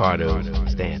Ricardo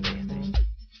Stanley.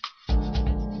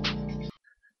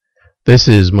 This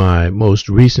is my most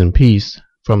recent piece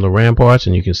from the Ramparts,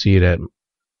 and you can see it at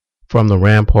From the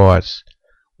Ramparts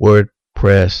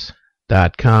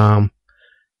WordPress.com.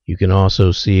 You can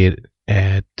also see it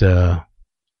at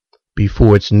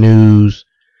Before It's News,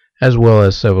 as well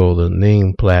as several of the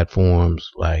name platforms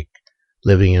like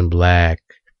Living in Black,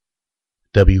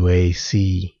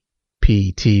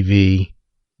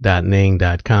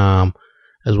 WACPTV.ning.com,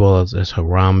 as well as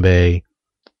Harambe,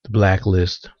 the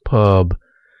Blacklist Pub,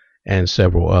 and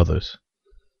several others.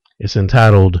 It's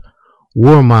entitled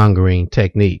Warmongering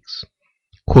Techniques.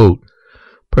 Quote,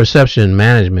 perception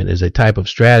management is a type of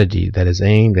strategy that is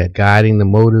aimed at guiding the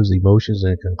motives, emotions,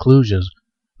 and conclusions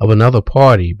of another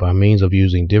party by means of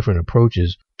using different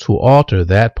approaches to alter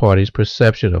that party's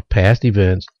perception of past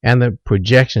events and the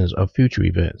projections of future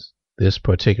events. This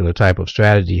particular type of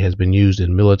strategy has been used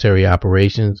in military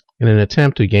operations in an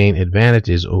attempt to gain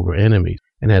advantages over enemies,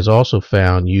 and has also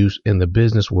found use in the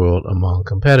business world among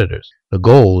competitors. The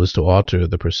goal is to alter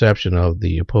the perception of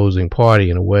the opposing party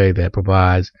in a way that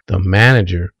provides the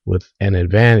manager with an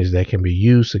advantage that can be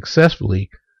used successfully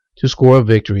to score a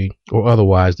victory or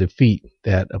otherwise defeat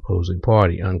that opposing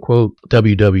party. Unquote.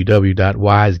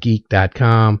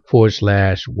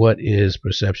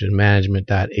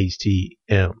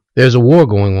 www.wisgeek.com/whatisperceptionmanagement.htm. There's a war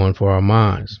going on for our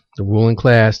minds. The ruling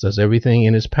class does everything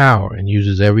in its power and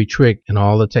uses every trick and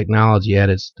all the technology at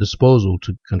its disposal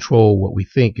to control what we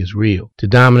think is real, to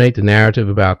dominate the narrative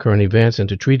about current events, and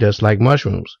to treat us like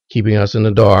mushrooms, keeping us in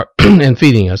the dark and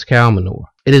feeding us cow manure.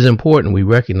 It is important we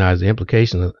recognize the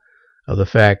implication of the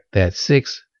fact that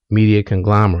 6 media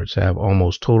conglomerates have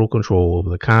almost total control over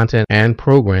the content and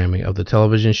programming of the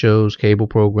television shows, cable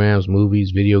programs,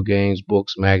 movies, video games,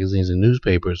 books, magazines, and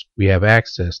newspapers we have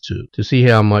access to. To see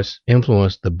how much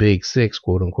influence the big 6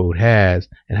 quote unquote has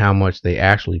and how much they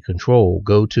actually control,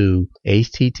 go to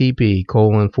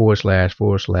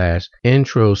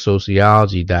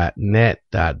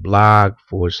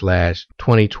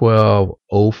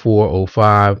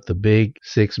http://introsociology.net.blog/2012-0405. The big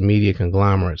 6 media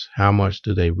conglomerates. How much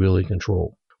do they really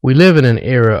control? We live in an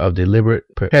era of deliberate,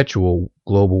 perpetual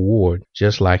global war,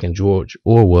 just like in George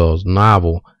Orwell's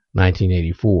novel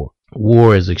 1984.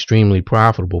 War is extremely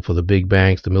profitable for the big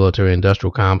banks, the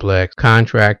military-industrial complex,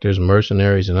 contractors,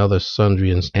 mercenaries, and other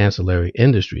sundry ancillary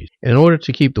industries. In order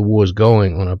to keep the wars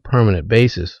going on a permanent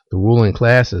basis, the ruling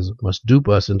classes must dupe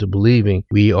us into believing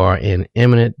we are in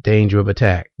imminent danger of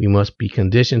attack. We must be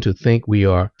conditioned to think we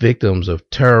are victims of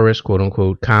terrorists,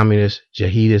 quote-unquote, communists,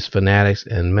 jihadist fanatics,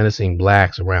 and menacing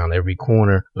blacks around every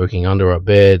corner, lurking under our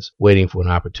beds, waiting for an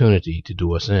opportunity to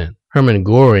do us in. Hermann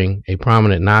Göring, a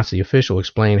prominent Nazi official,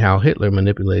 explained how Hitler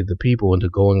manipulated the people into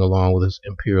going along with his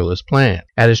imperialist plan.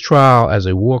 At his trial as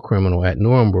a war criminal at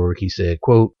Nuremberg, he said,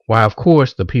 quote, "Why, of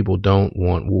course the people don't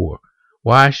want war.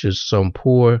 Why should some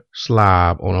poor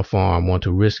slob on a farm want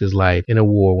to risk his life in a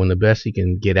war when the best he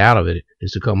can get out of it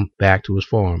is to come back to his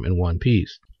farm in one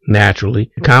piece?"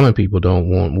 Naturally, the common people don't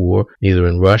want war, neither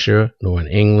in Russia, nor in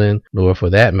England, nor for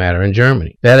that matter in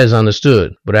Germany. That is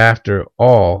understood, but after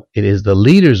all, it is the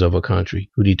leaders of a country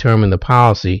who determine the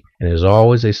policy, and it is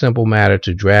always a simple matter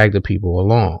to drag the people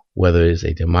along, whether it is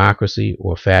a democracy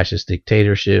or fascist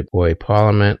dictatorship, or a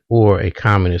parliament or a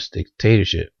communist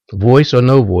dictatorship. Voice or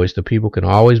no voice, the people can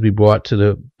always be brought to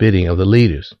the bidding of the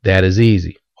leaders. That is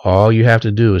easy. All you have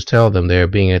to do is tell them they are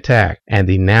being attacked and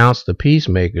denounce the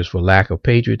peacemakers for lack of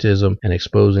patriotism and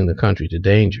exposing the country to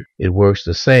danger. It works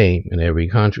the same in every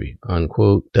country.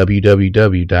 Unquote.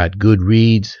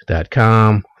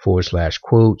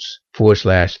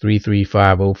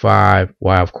 www.goodreads.com/quotes/33505.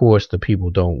 Why, of course, the people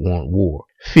don't want war.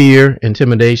 Fear,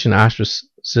 intimidation,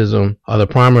 ostracism are the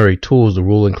primary tools the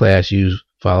ruling class use,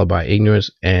 followed by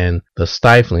ignorance and the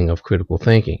stifling of critical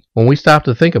thinking. When we stop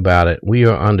to think about it, we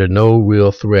are under no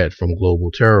real threat from global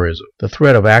terrorism. The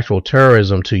threat of actual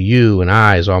terrorism to you and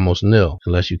I is almost nil,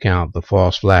 unless you count the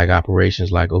false flag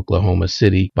operations like Oklahoma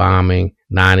City bombing,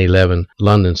 9/11,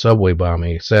 London subway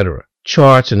bombing, etc.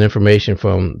 Charts and information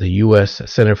from the U.S.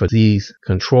 Center for Disease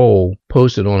Control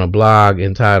posted on a blog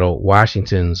entitled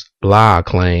Washington's Blog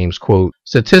claims, quote,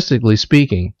 "Statistically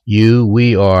speaking,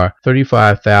 we are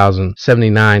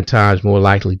 35,079 times more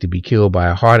likely to be killed by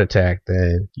a heart attack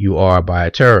than you are by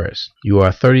a terrorist. You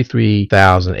are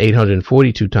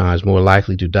 33,842 times more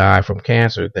likely to die from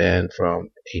cancer than from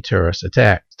a terrorist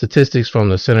attack." Statistics from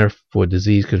the Center for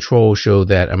Disease Control show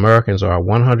that Americans are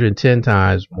 110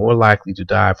 times more likely to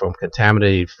die from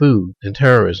contaminated food than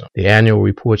terrorism. The annual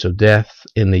reports of deaths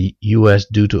in the U.S.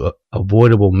 due to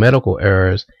avoidable medical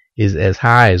errors is as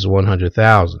high as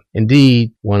 100,000.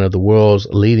 Indeed, one of the world's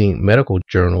leading medical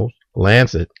journals,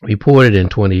 Lancet, reported in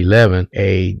 2011,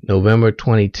 a November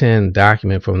 2010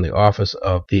 document from the Office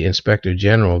of the Inspector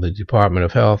General of the Department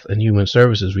of Health and Human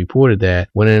Services reported that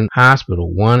when in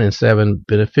hospital, 1 in 7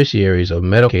 beneficiaries of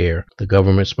Medicare, the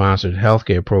government-sponsored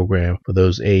healthcare program for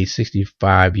those aged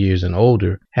 65 years and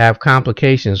older, have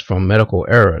complications from medical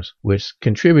errors, which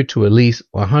contribute to at least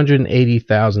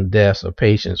 180,000 deaths of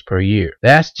patients per year.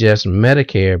 That's just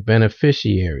Medicare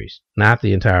beneficiaries, not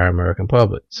the entire American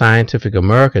public. Scientific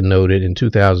American noted noted in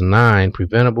 2009,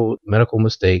 preventable medical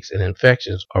mistakes and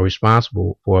infections are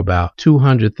responsible for about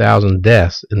 200,000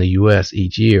 deaths in the U.S.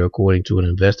 each year, according to an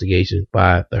investigation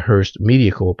by the Hearst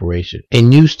Media Corporation. A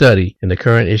new study in the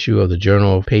current issue of the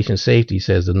Journal of Patient Safety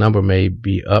says the number may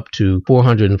be up to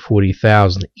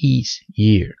 440,000 each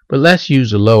year. But let's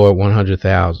use the lower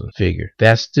 100,000 figure.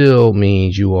 That still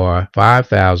means you are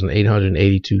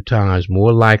 5,882 times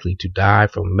more likely to die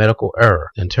from medical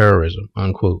error than terrorism,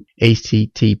 unquote.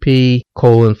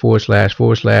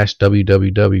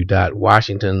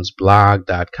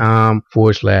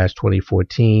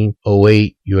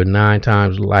 http://www.washingtonsblog.com/2014-08. You're 9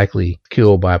 times likely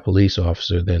killed by a police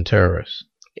officer than terrorists.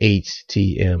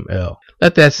 HTML.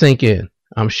 Let that sink in.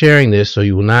 I'm sharing this so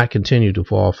you will not continue to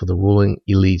fall for the ruling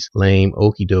elite's lame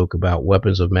okey-doke about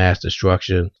weapons of mass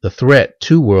destruction, the threat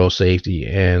to world safety,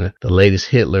 and the latest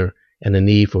Hitler, and the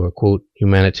need for a, quote,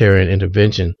 humanitarian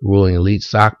intervention the ruling elite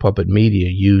sock puppet media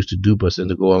used to dupe us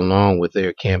into going along with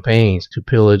their campaigns to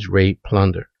pillage, rape,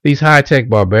 plunder. These high-tech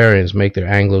barbarians make their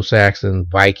Anglo-Saxon,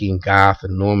 Viking, Goth,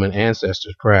 and Norman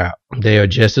ancestors proud. They are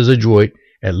just as adroit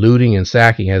at looting and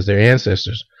sacking as their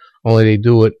ancestors, only they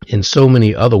do it in so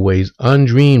many other ways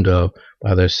undreamed of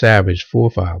by their savage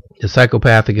forefathers. The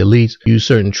psychopathic elites use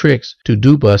certain tricks to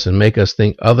dupe us and make us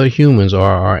think other humans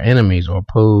are our enemies or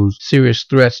pose serious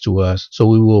threats to us, so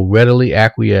we will readily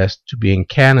acquiesce to being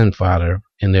cannon fodder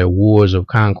in their wars of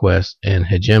conquest and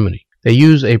hegemony. They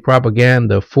use a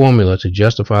propaganda formula to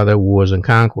justify their wars and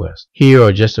conquest. Here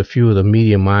are just a few of the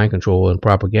media mind control and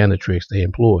propaganda tricks they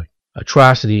employ.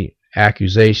 Atrocity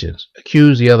accusations.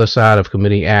 Accuse the other side of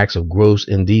committing acts of gross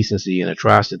indecency and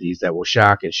atrocities that will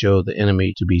shock and show the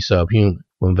enemy to be subhuman.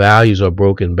 When values are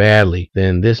broken badly,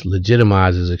 then this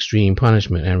legitimizes extreme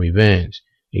punishment and revenge.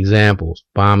 Examples: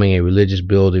 bombing a religious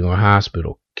building or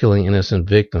hospital, killing innocent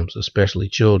victims, especially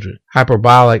children.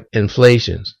 Hyperbolic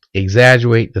inflations.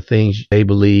 Exaggerate the things they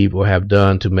believe or have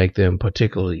done to make them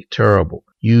particularly terrible.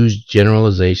 Use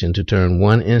generalization to turn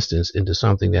one instance into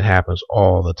something that happens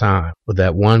all the time, but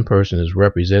that one person is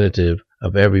representative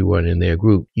of everyone in their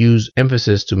group. Use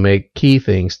emphasis to make key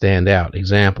things stand out.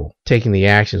 Example: taking the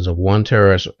actions of one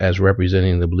terrorist as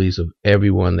representing the beliefs of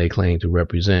everyone they claim to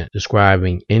represent.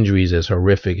 Describing injuries as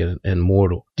horrific and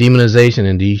mortal. Demonization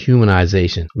and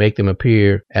dehumanization. Make them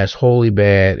appear as wholly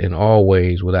bad in all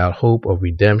ways without hope of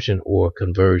redemption or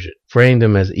conversion. Frame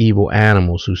them as evil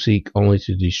animals who seek only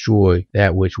to destroy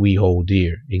that which we hold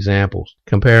dear. Examples: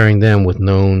 comparing them with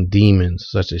known demons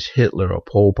such as Hitler or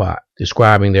Pol Pot.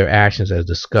 Describing their actions as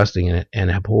disgusting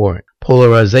and abhorrent.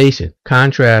 Polarization.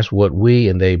 Contrast what we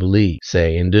and they believe,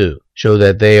 say, and do. Show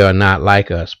that they are not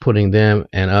like us, putting them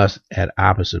and us at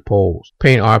opposite poles.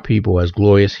 Paint our people as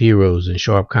glorious heroes in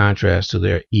sharp contrast to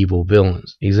their evil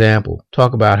villains. Example: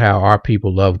 talk about how our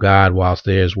people love God whilst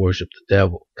theirs worship the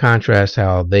devil. Contrast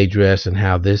how they dress and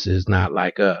how this is not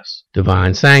like us.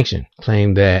 Divine sanction.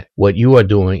 Claim that what you are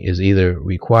doing is either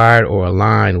required or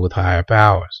aligned with higher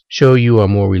powers. Show you are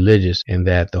more religious and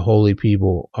that the holy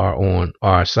people are on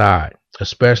our side,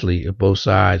 especially if both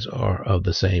sides are of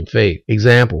the same faith.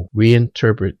 Example: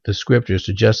 reinterpret the scriptures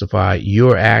to justify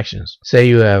your actions. Say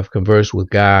you have conversed with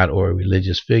God or a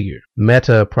religious figure.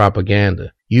 Meta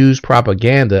propaganda. Use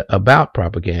propaganda about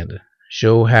propaganda.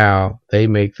 Show how they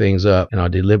make things up and are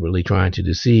deliberately trying to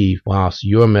deceive, whilst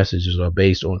your messages are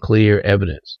based on clear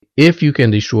evidence. If you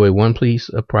can destroy one piece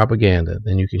of propaganda,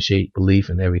 then you can shape belief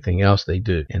in everything else they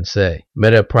do and say.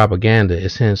 Meta propaganda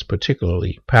is hence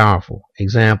particularly powerful.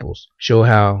 Examples: show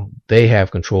how they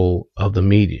have control of the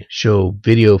media. Show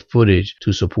video footage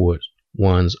to support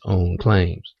one's own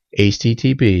claims.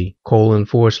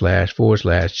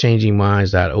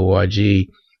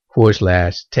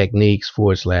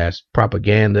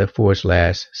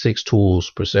 http://changingminds.org/techniques/propaganda/6 tools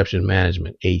perception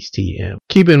management HTM.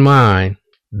 Keep in mind,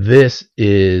 this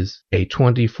is a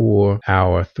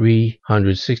 24-hour,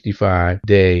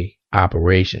 365-day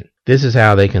operation. This is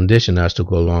how they condition us to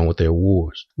go along with their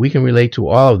wars. We can relate to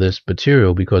all of this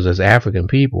material because as African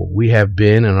people, we have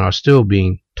been and are still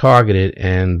being targeted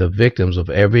and the victims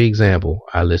of every example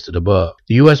I listed above.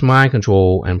 The U.S. mind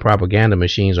control and propaganda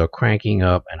machines are cranking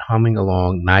up and humming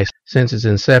along nicely. Since its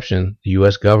inception, the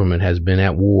U.S. government has been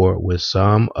at war with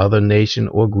some other nation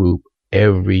or group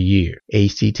every year.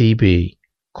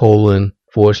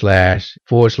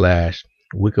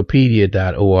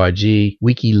 http://wikipedia.org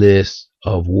wiki list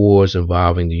of wars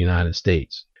involving the United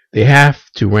States. They have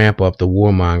to ramp up the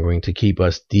warmongering to keep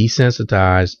us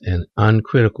desensitized and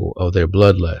uncritical of their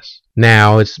bloodlust.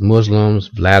 Now it's Muslims,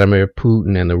 Vladimir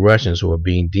Putin, and the Russians who are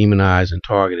being demonized and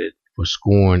targeted for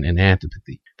scorn and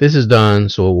antipathy. This is done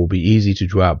so it will be easy to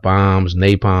drop bombs,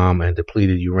 napalm, and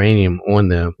depleted uranium on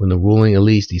them when the ruling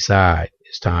elites decide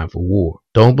it's time for war.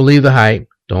 Don't believe the hype.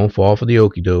 Don't fall for the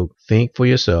okie doke. Think for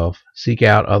yourself. Seek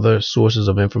out other sources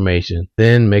of information.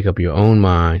 Then make up your own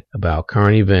mind about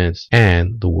current events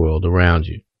and the world around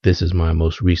you. This is my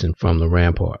most recent From the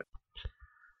Rampart.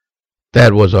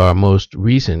 That was our most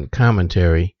recent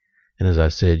commentary. And as I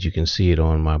said, you can see it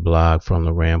on my blog, From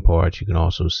the Rampart. You can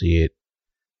also see it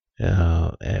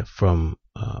from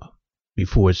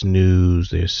before it's news.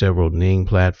 There's several Ning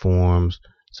platforms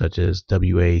such as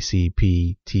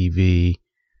WACP TV,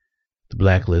 the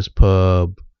Blacklist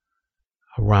Pub,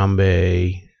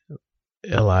 Harambe,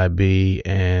 LIB,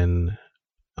 and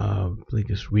I think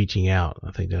it's Reaching Out.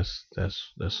 I think that's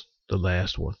the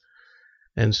last one.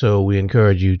 And so we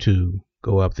encourage you to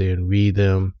go up there and read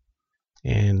them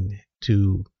and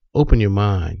to open your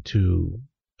mind to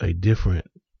a different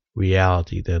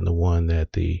reality than the one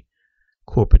that the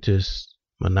corporatist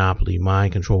monopoly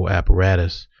mind control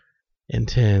apparatus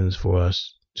intends for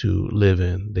us to live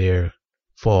in, their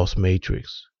false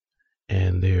matrix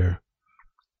and their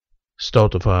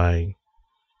stultifying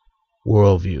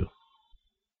worldview.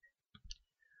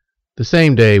 The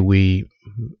same day we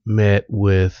met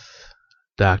with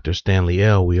Dr. Stanley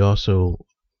L., we also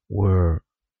were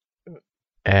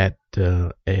at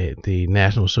the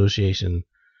National Association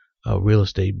of Real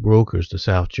Estate Brokers, the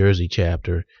South Jersey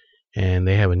chapter, and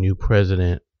they have a new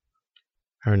president.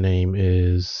 Her name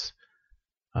is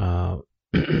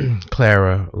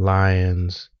Clara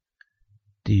Lyons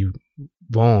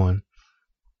DeVaughn,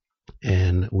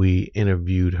 and we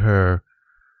interviewed her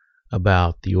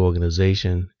about the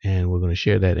organization, and we're going to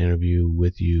share that interview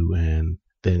with you and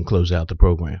then close out the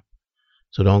program.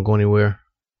 So don't go anywhere.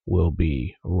 We'll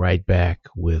be right back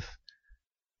with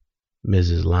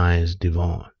Mrs. Lyons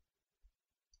DeVaughn.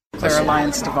 Clara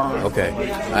Lyons DeVaughn. Okay.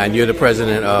 And you're the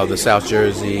president of the South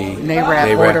Jersey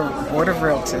NARAB Board of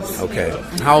Realtors. Okay.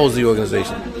 How old is the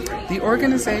organization? The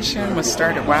organization was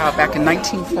started, back in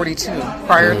 1942,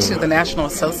 prior to the National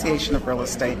Association of Real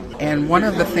Estate. And one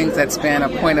of the things that's been a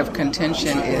point of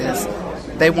contention is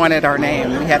they wanted our name.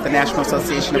 We had the National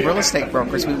Association of Real Estate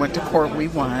Brokers. We went to court. We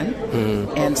won.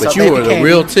 And so but you were the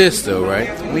Realtist, though,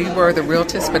 right? We were the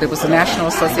Realtist, but it was the National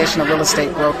Association of Real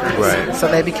Estate Brokers. Right. So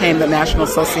they became the National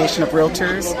Association of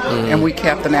Realtors, and we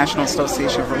kept the National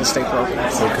Association of Real Estate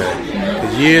Brokers.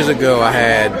 Okay. Years ago, I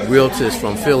had Realtists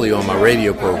from Philly on my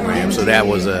radio program, so that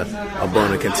was a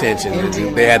bone of contention.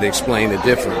 Indeed. They had to explain the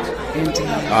difference. Indeed.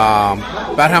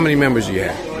 About how many members do you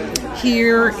have?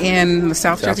 Here in the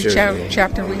South Jersey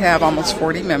chapter, we have almost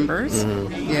 40 members.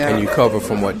 Yeah. And you cover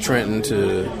from what, Trenton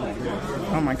to?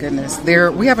 Oh my goodness!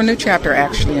 We have a new chapter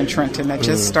actually in Trenton that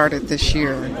just started this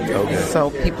year. Okay.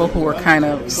 So people who are kind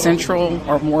of central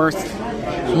or more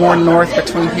north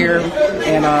between here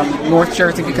and North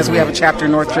Jersey, because we have a chapter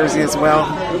in North Jersey as well.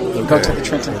 Go to the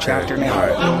Trenton chapter now. All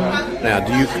right.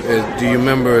 Now, do you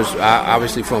members?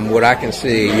 Obviously, from what I can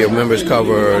see, your members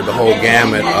cover the whole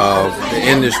gamut of the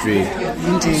industry.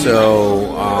 Indeed.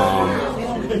 So,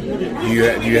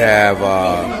 you have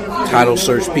title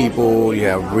search people, you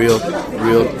have real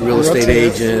estate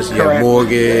agents, you have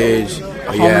mortgage,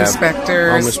 home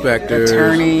inspectors,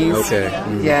 attorneys. Okay.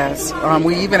 Mm-hmm. Yes.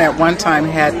 We even at one time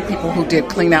had people who did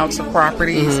clean outs of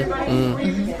properties.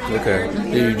 Okay.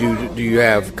 Do you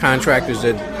have contractors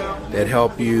that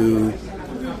help you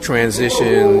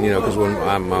transition? Because when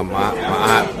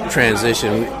I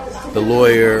transition, the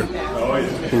lawyer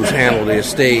who's handled the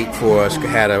estate for us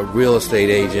had a real estate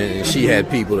agent, and she had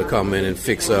people to come in and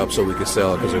fix up so we could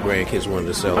sell it because her grandkids wanted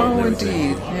to sell it. Oh,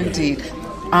 indeed.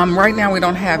 Right now we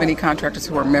don't have any contractors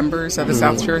who are members of the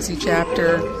South Jersey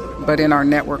chapter, but in our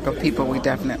network of people, we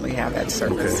definitely have that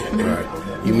service. Okay. All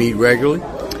right. You meet regularly?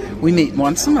 We meet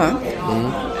once a month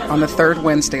on the third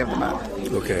Wednesday of the month.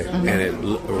 Okay. And it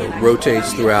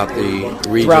rotates throughout the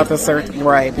region? Throughout the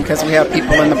right, because we have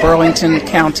people in the Burlington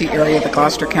County area, the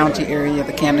Gloucester County area,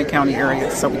 the Camden County area,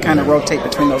 so we kind of rotate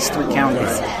between those three counties.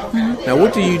 Right. Now,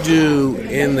 what do you do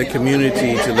in the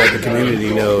community to let the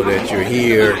community know that you're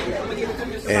here,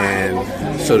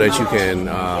 and so that you can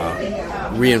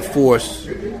reinforce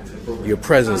your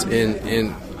presence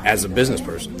in as a business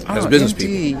person, as business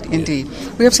people? Indeed.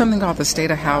 We have something called the State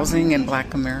of Housing in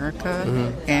Black America,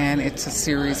 and it's a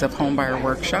series of homebuyer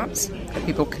workshops that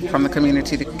people from the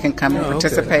community can come and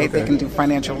participate. Okay. They can do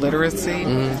financial literacy.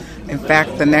 In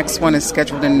fact, the next one is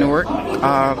scheduled in Newark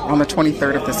on the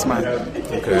 23rd of this month.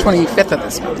 Okay. 25th of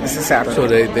this month. This is Saturday. So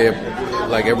they're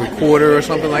like every quarter or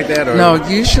something like that? Or? No,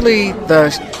 usually the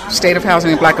State of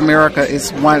Housing in Black America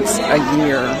is once a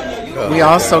year. We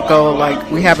also go,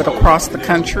 we have it across the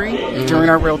country during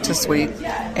our Realtist Week.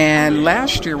 And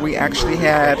last year we actually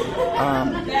had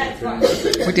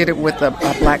We did it with a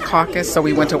Black Caucus. So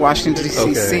we went to Washington D.C.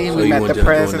 Okay. We met the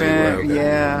president. Okay.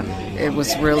 Yeah, it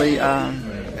was really.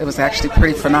 It was actually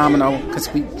pretty phenomenal because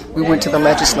we went to the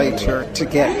legislature to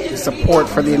get support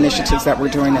for the initiatives that we're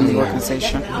doing in the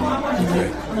organization. Okay.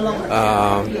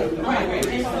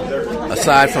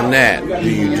 Aside from that, do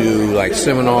you do like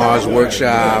seminars,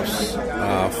 workshops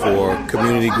for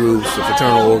community groups, for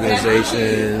fraternal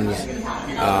organizations,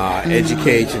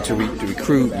 education to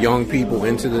recruit young people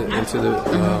into the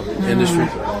industry?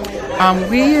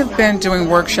 We have been doing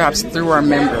workshops through our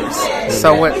members.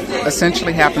 So what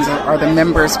essentially happens are the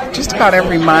members just about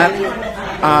every month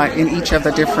in each of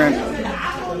the different.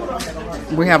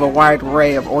 We have a wide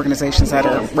array of organizations that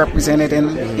are represented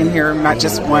in here, not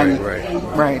just one.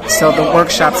 Right. So the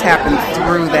workshops happen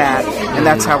through that, and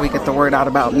that's how we get the word out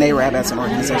about NARAB as an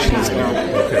organization as well.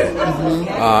 Okay.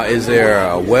 Is there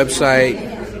a website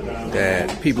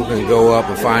that people can go up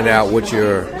and find out what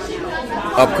your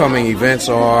upcoming events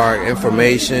are,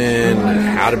 information,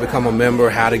 how to become a member,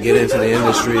 how to get into the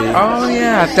industry? Oh,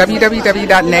 yeah.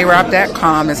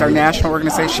 www.narab.com is our national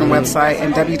organization website,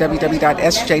 and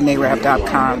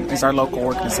www.sjnarab.com is our local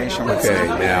organization website.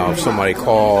 Okay. Now, if somebody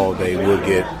called, they will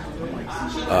get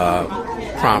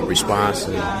prompt response.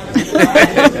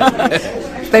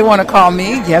 If they want to call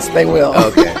me, yes, they will.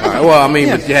 Okay. All right. Well, I mean,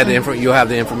 but you'll have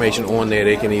the information on there.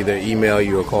 They can either email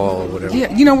you or call or whatever.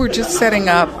 Yeah, we're just setting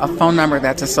up a phone number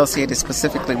that's associated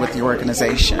specifically with the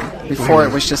organization. Before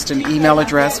it was just an email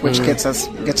address, which gets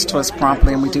to us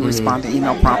promptly, and we do respond to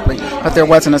email promptly. But there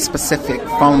wasn't a specific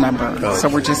phone number, so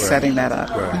we're just setting that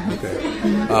up. Right.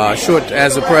 Okay. Short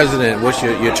as the president, what's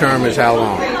your term is how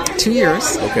long? 2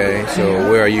 years. Okay. So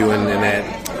where are you in that?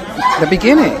 The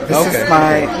beginning. This is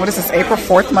my April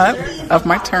 4th month of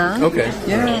my term. Okay.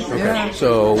 Yeah. Okay. Yeah.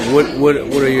 So what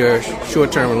are your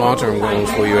short-term and long-term goals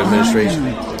for your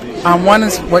administration? One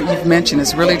is what you've mentioned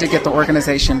is really to get the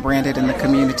organization branded in the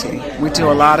community. We do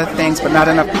a lot of things, but not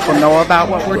enough people know about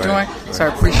what we're doing. So I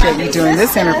appreciate you doing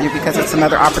this interview because it's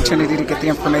another opportunity to get the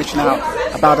information out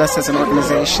about us as an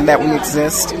organization, that we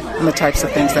exist, and the types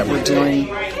of things that we're doing,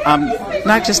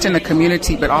 not just in the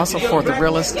community, but also for the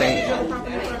real estate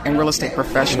and real estate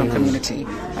professional community.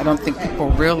 I don't think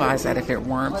people realize that if it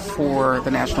weren't for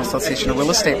the National Association of Real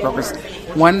Estate Brokers,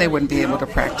 one, they wouldn't be able to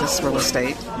practice real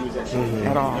estate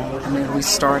at all. I mean, we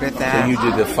started that. So you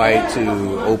did the fight to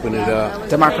open it up?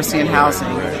 Democracy in housing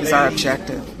is our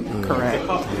objective. Correct.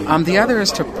 The other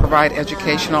is to provide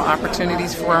educational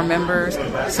opportunities for our members.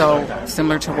 So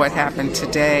similar to what happened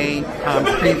today,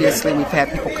 previously we've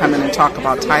had people come in and talk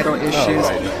about title issues.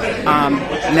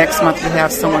 Next month we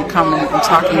have someone coming and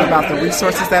talking about the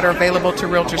resources that are available to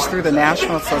realtors through the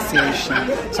National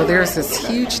Association. So there's this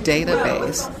huge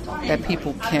database that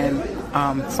people can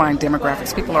find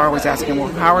demographics. People are always asking, well,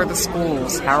 how are the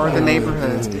schools? How are the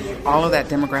neighborhoods? All of that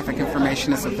demographic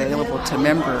information is available to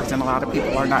members, and a lot of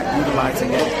people are not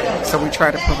utilizing it. So we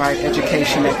try to provide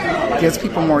education that gives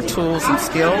people more tools and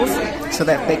skills so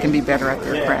that they can be better at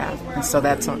their craft. And so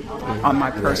that's on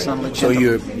my personal agenda. So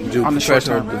you do on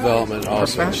professional development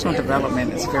also? Professional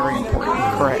development is very important.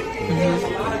 Correct.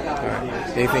 All right.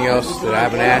 Anything else that I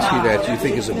haven't asked you that you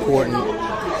think is important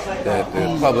that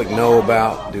the public know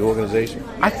about the organization?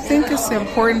 I think it's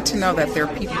important to know that there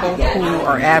are people who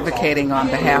are advocating on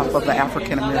behalf of the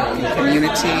African American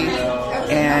community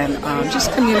and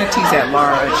just communities at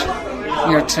large,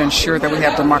 to ensure that we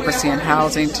have democracy in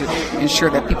housing, to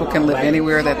ensure that people can live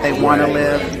anywhere that they want to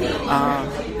live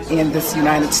in this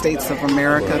United States of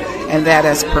America, and that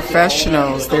as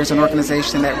professionals, there's an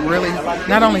organization that really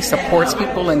not only supports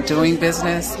people in doing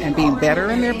business and being better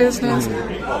in their business,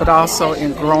 but also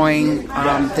in growing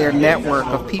their network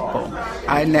of people.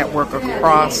 I network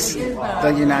across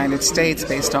the United States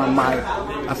based on my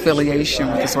affiliation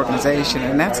with this organization,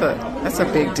 and that's a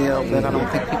big deal that I don't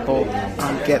think people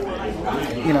get,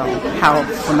 how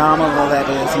phenomenal that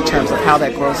is in terms of how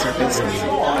that grows their business.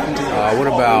 What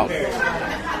about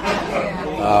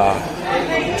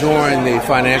during the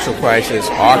financial crisis,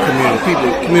 our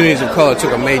communities of color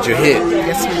took a major hit.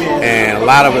 Yes, we did. And a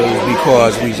lot of it was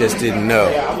because we just didn't know.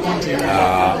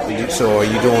 So are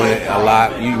you doing a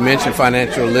lot? You mentioned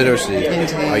financial literacy.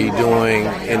 Indeed. Are you doing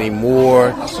any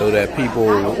more so that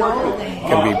people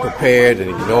can be prepared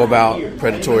and know about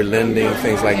predatory lending,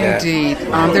 things like that? Indeed.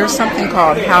 There's something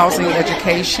called housing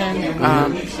education,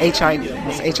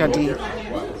 HID,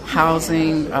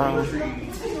 housing,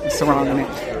 it's the wrong name.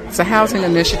 It's a housing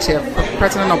initiative.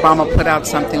 President Obama put out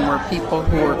something where people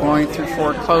who are going through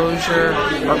foreclosure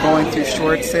or going through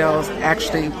short sales,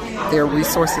 actually there are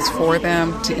resources for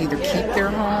them to either keep their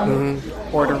home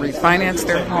or to refinance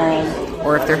their home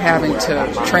or if they're having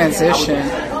to transition,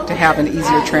 to have an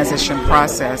easier transition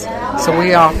process. So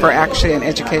we offer actually an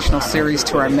educational series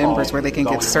to our members where they can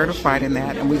get certified in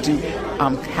that, and we do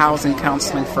housing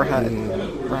counseling for HUD,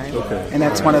 right? Okay. And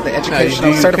that's one of the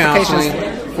educational certifications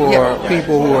for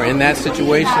people who are in that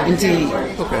situation. Indeed.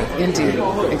 Okay. Indeed.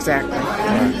 Exactly.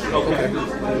 Okay.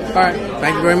 All right.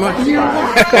 Thank you very much. You're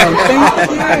welcome.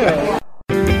 Thank you.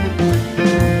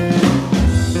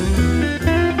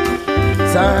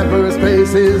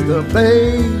 Cyberspace is the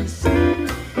place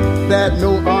that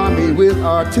no army with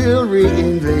artillery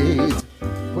invades,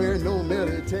 where no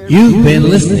military... You've been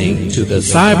listening to the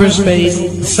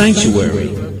Cyberspace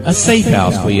Sanctuary, a safe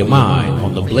house for your mind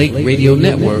on the Blake Radio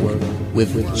Network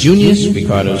with Junius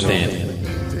Ricardo Stanton.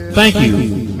 Thank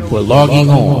you for logging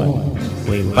on.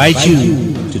 We invite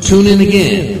you to tune in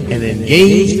again and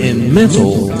engage in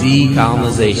mental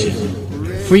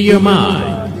decolonization. Free your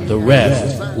mind, the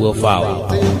rest will follow.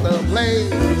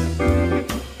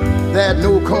 That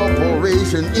no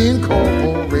corporation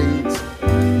incorporates,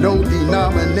 no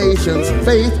denomination's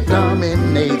faith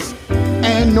dominates,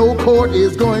 and no court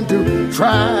is going to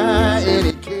try any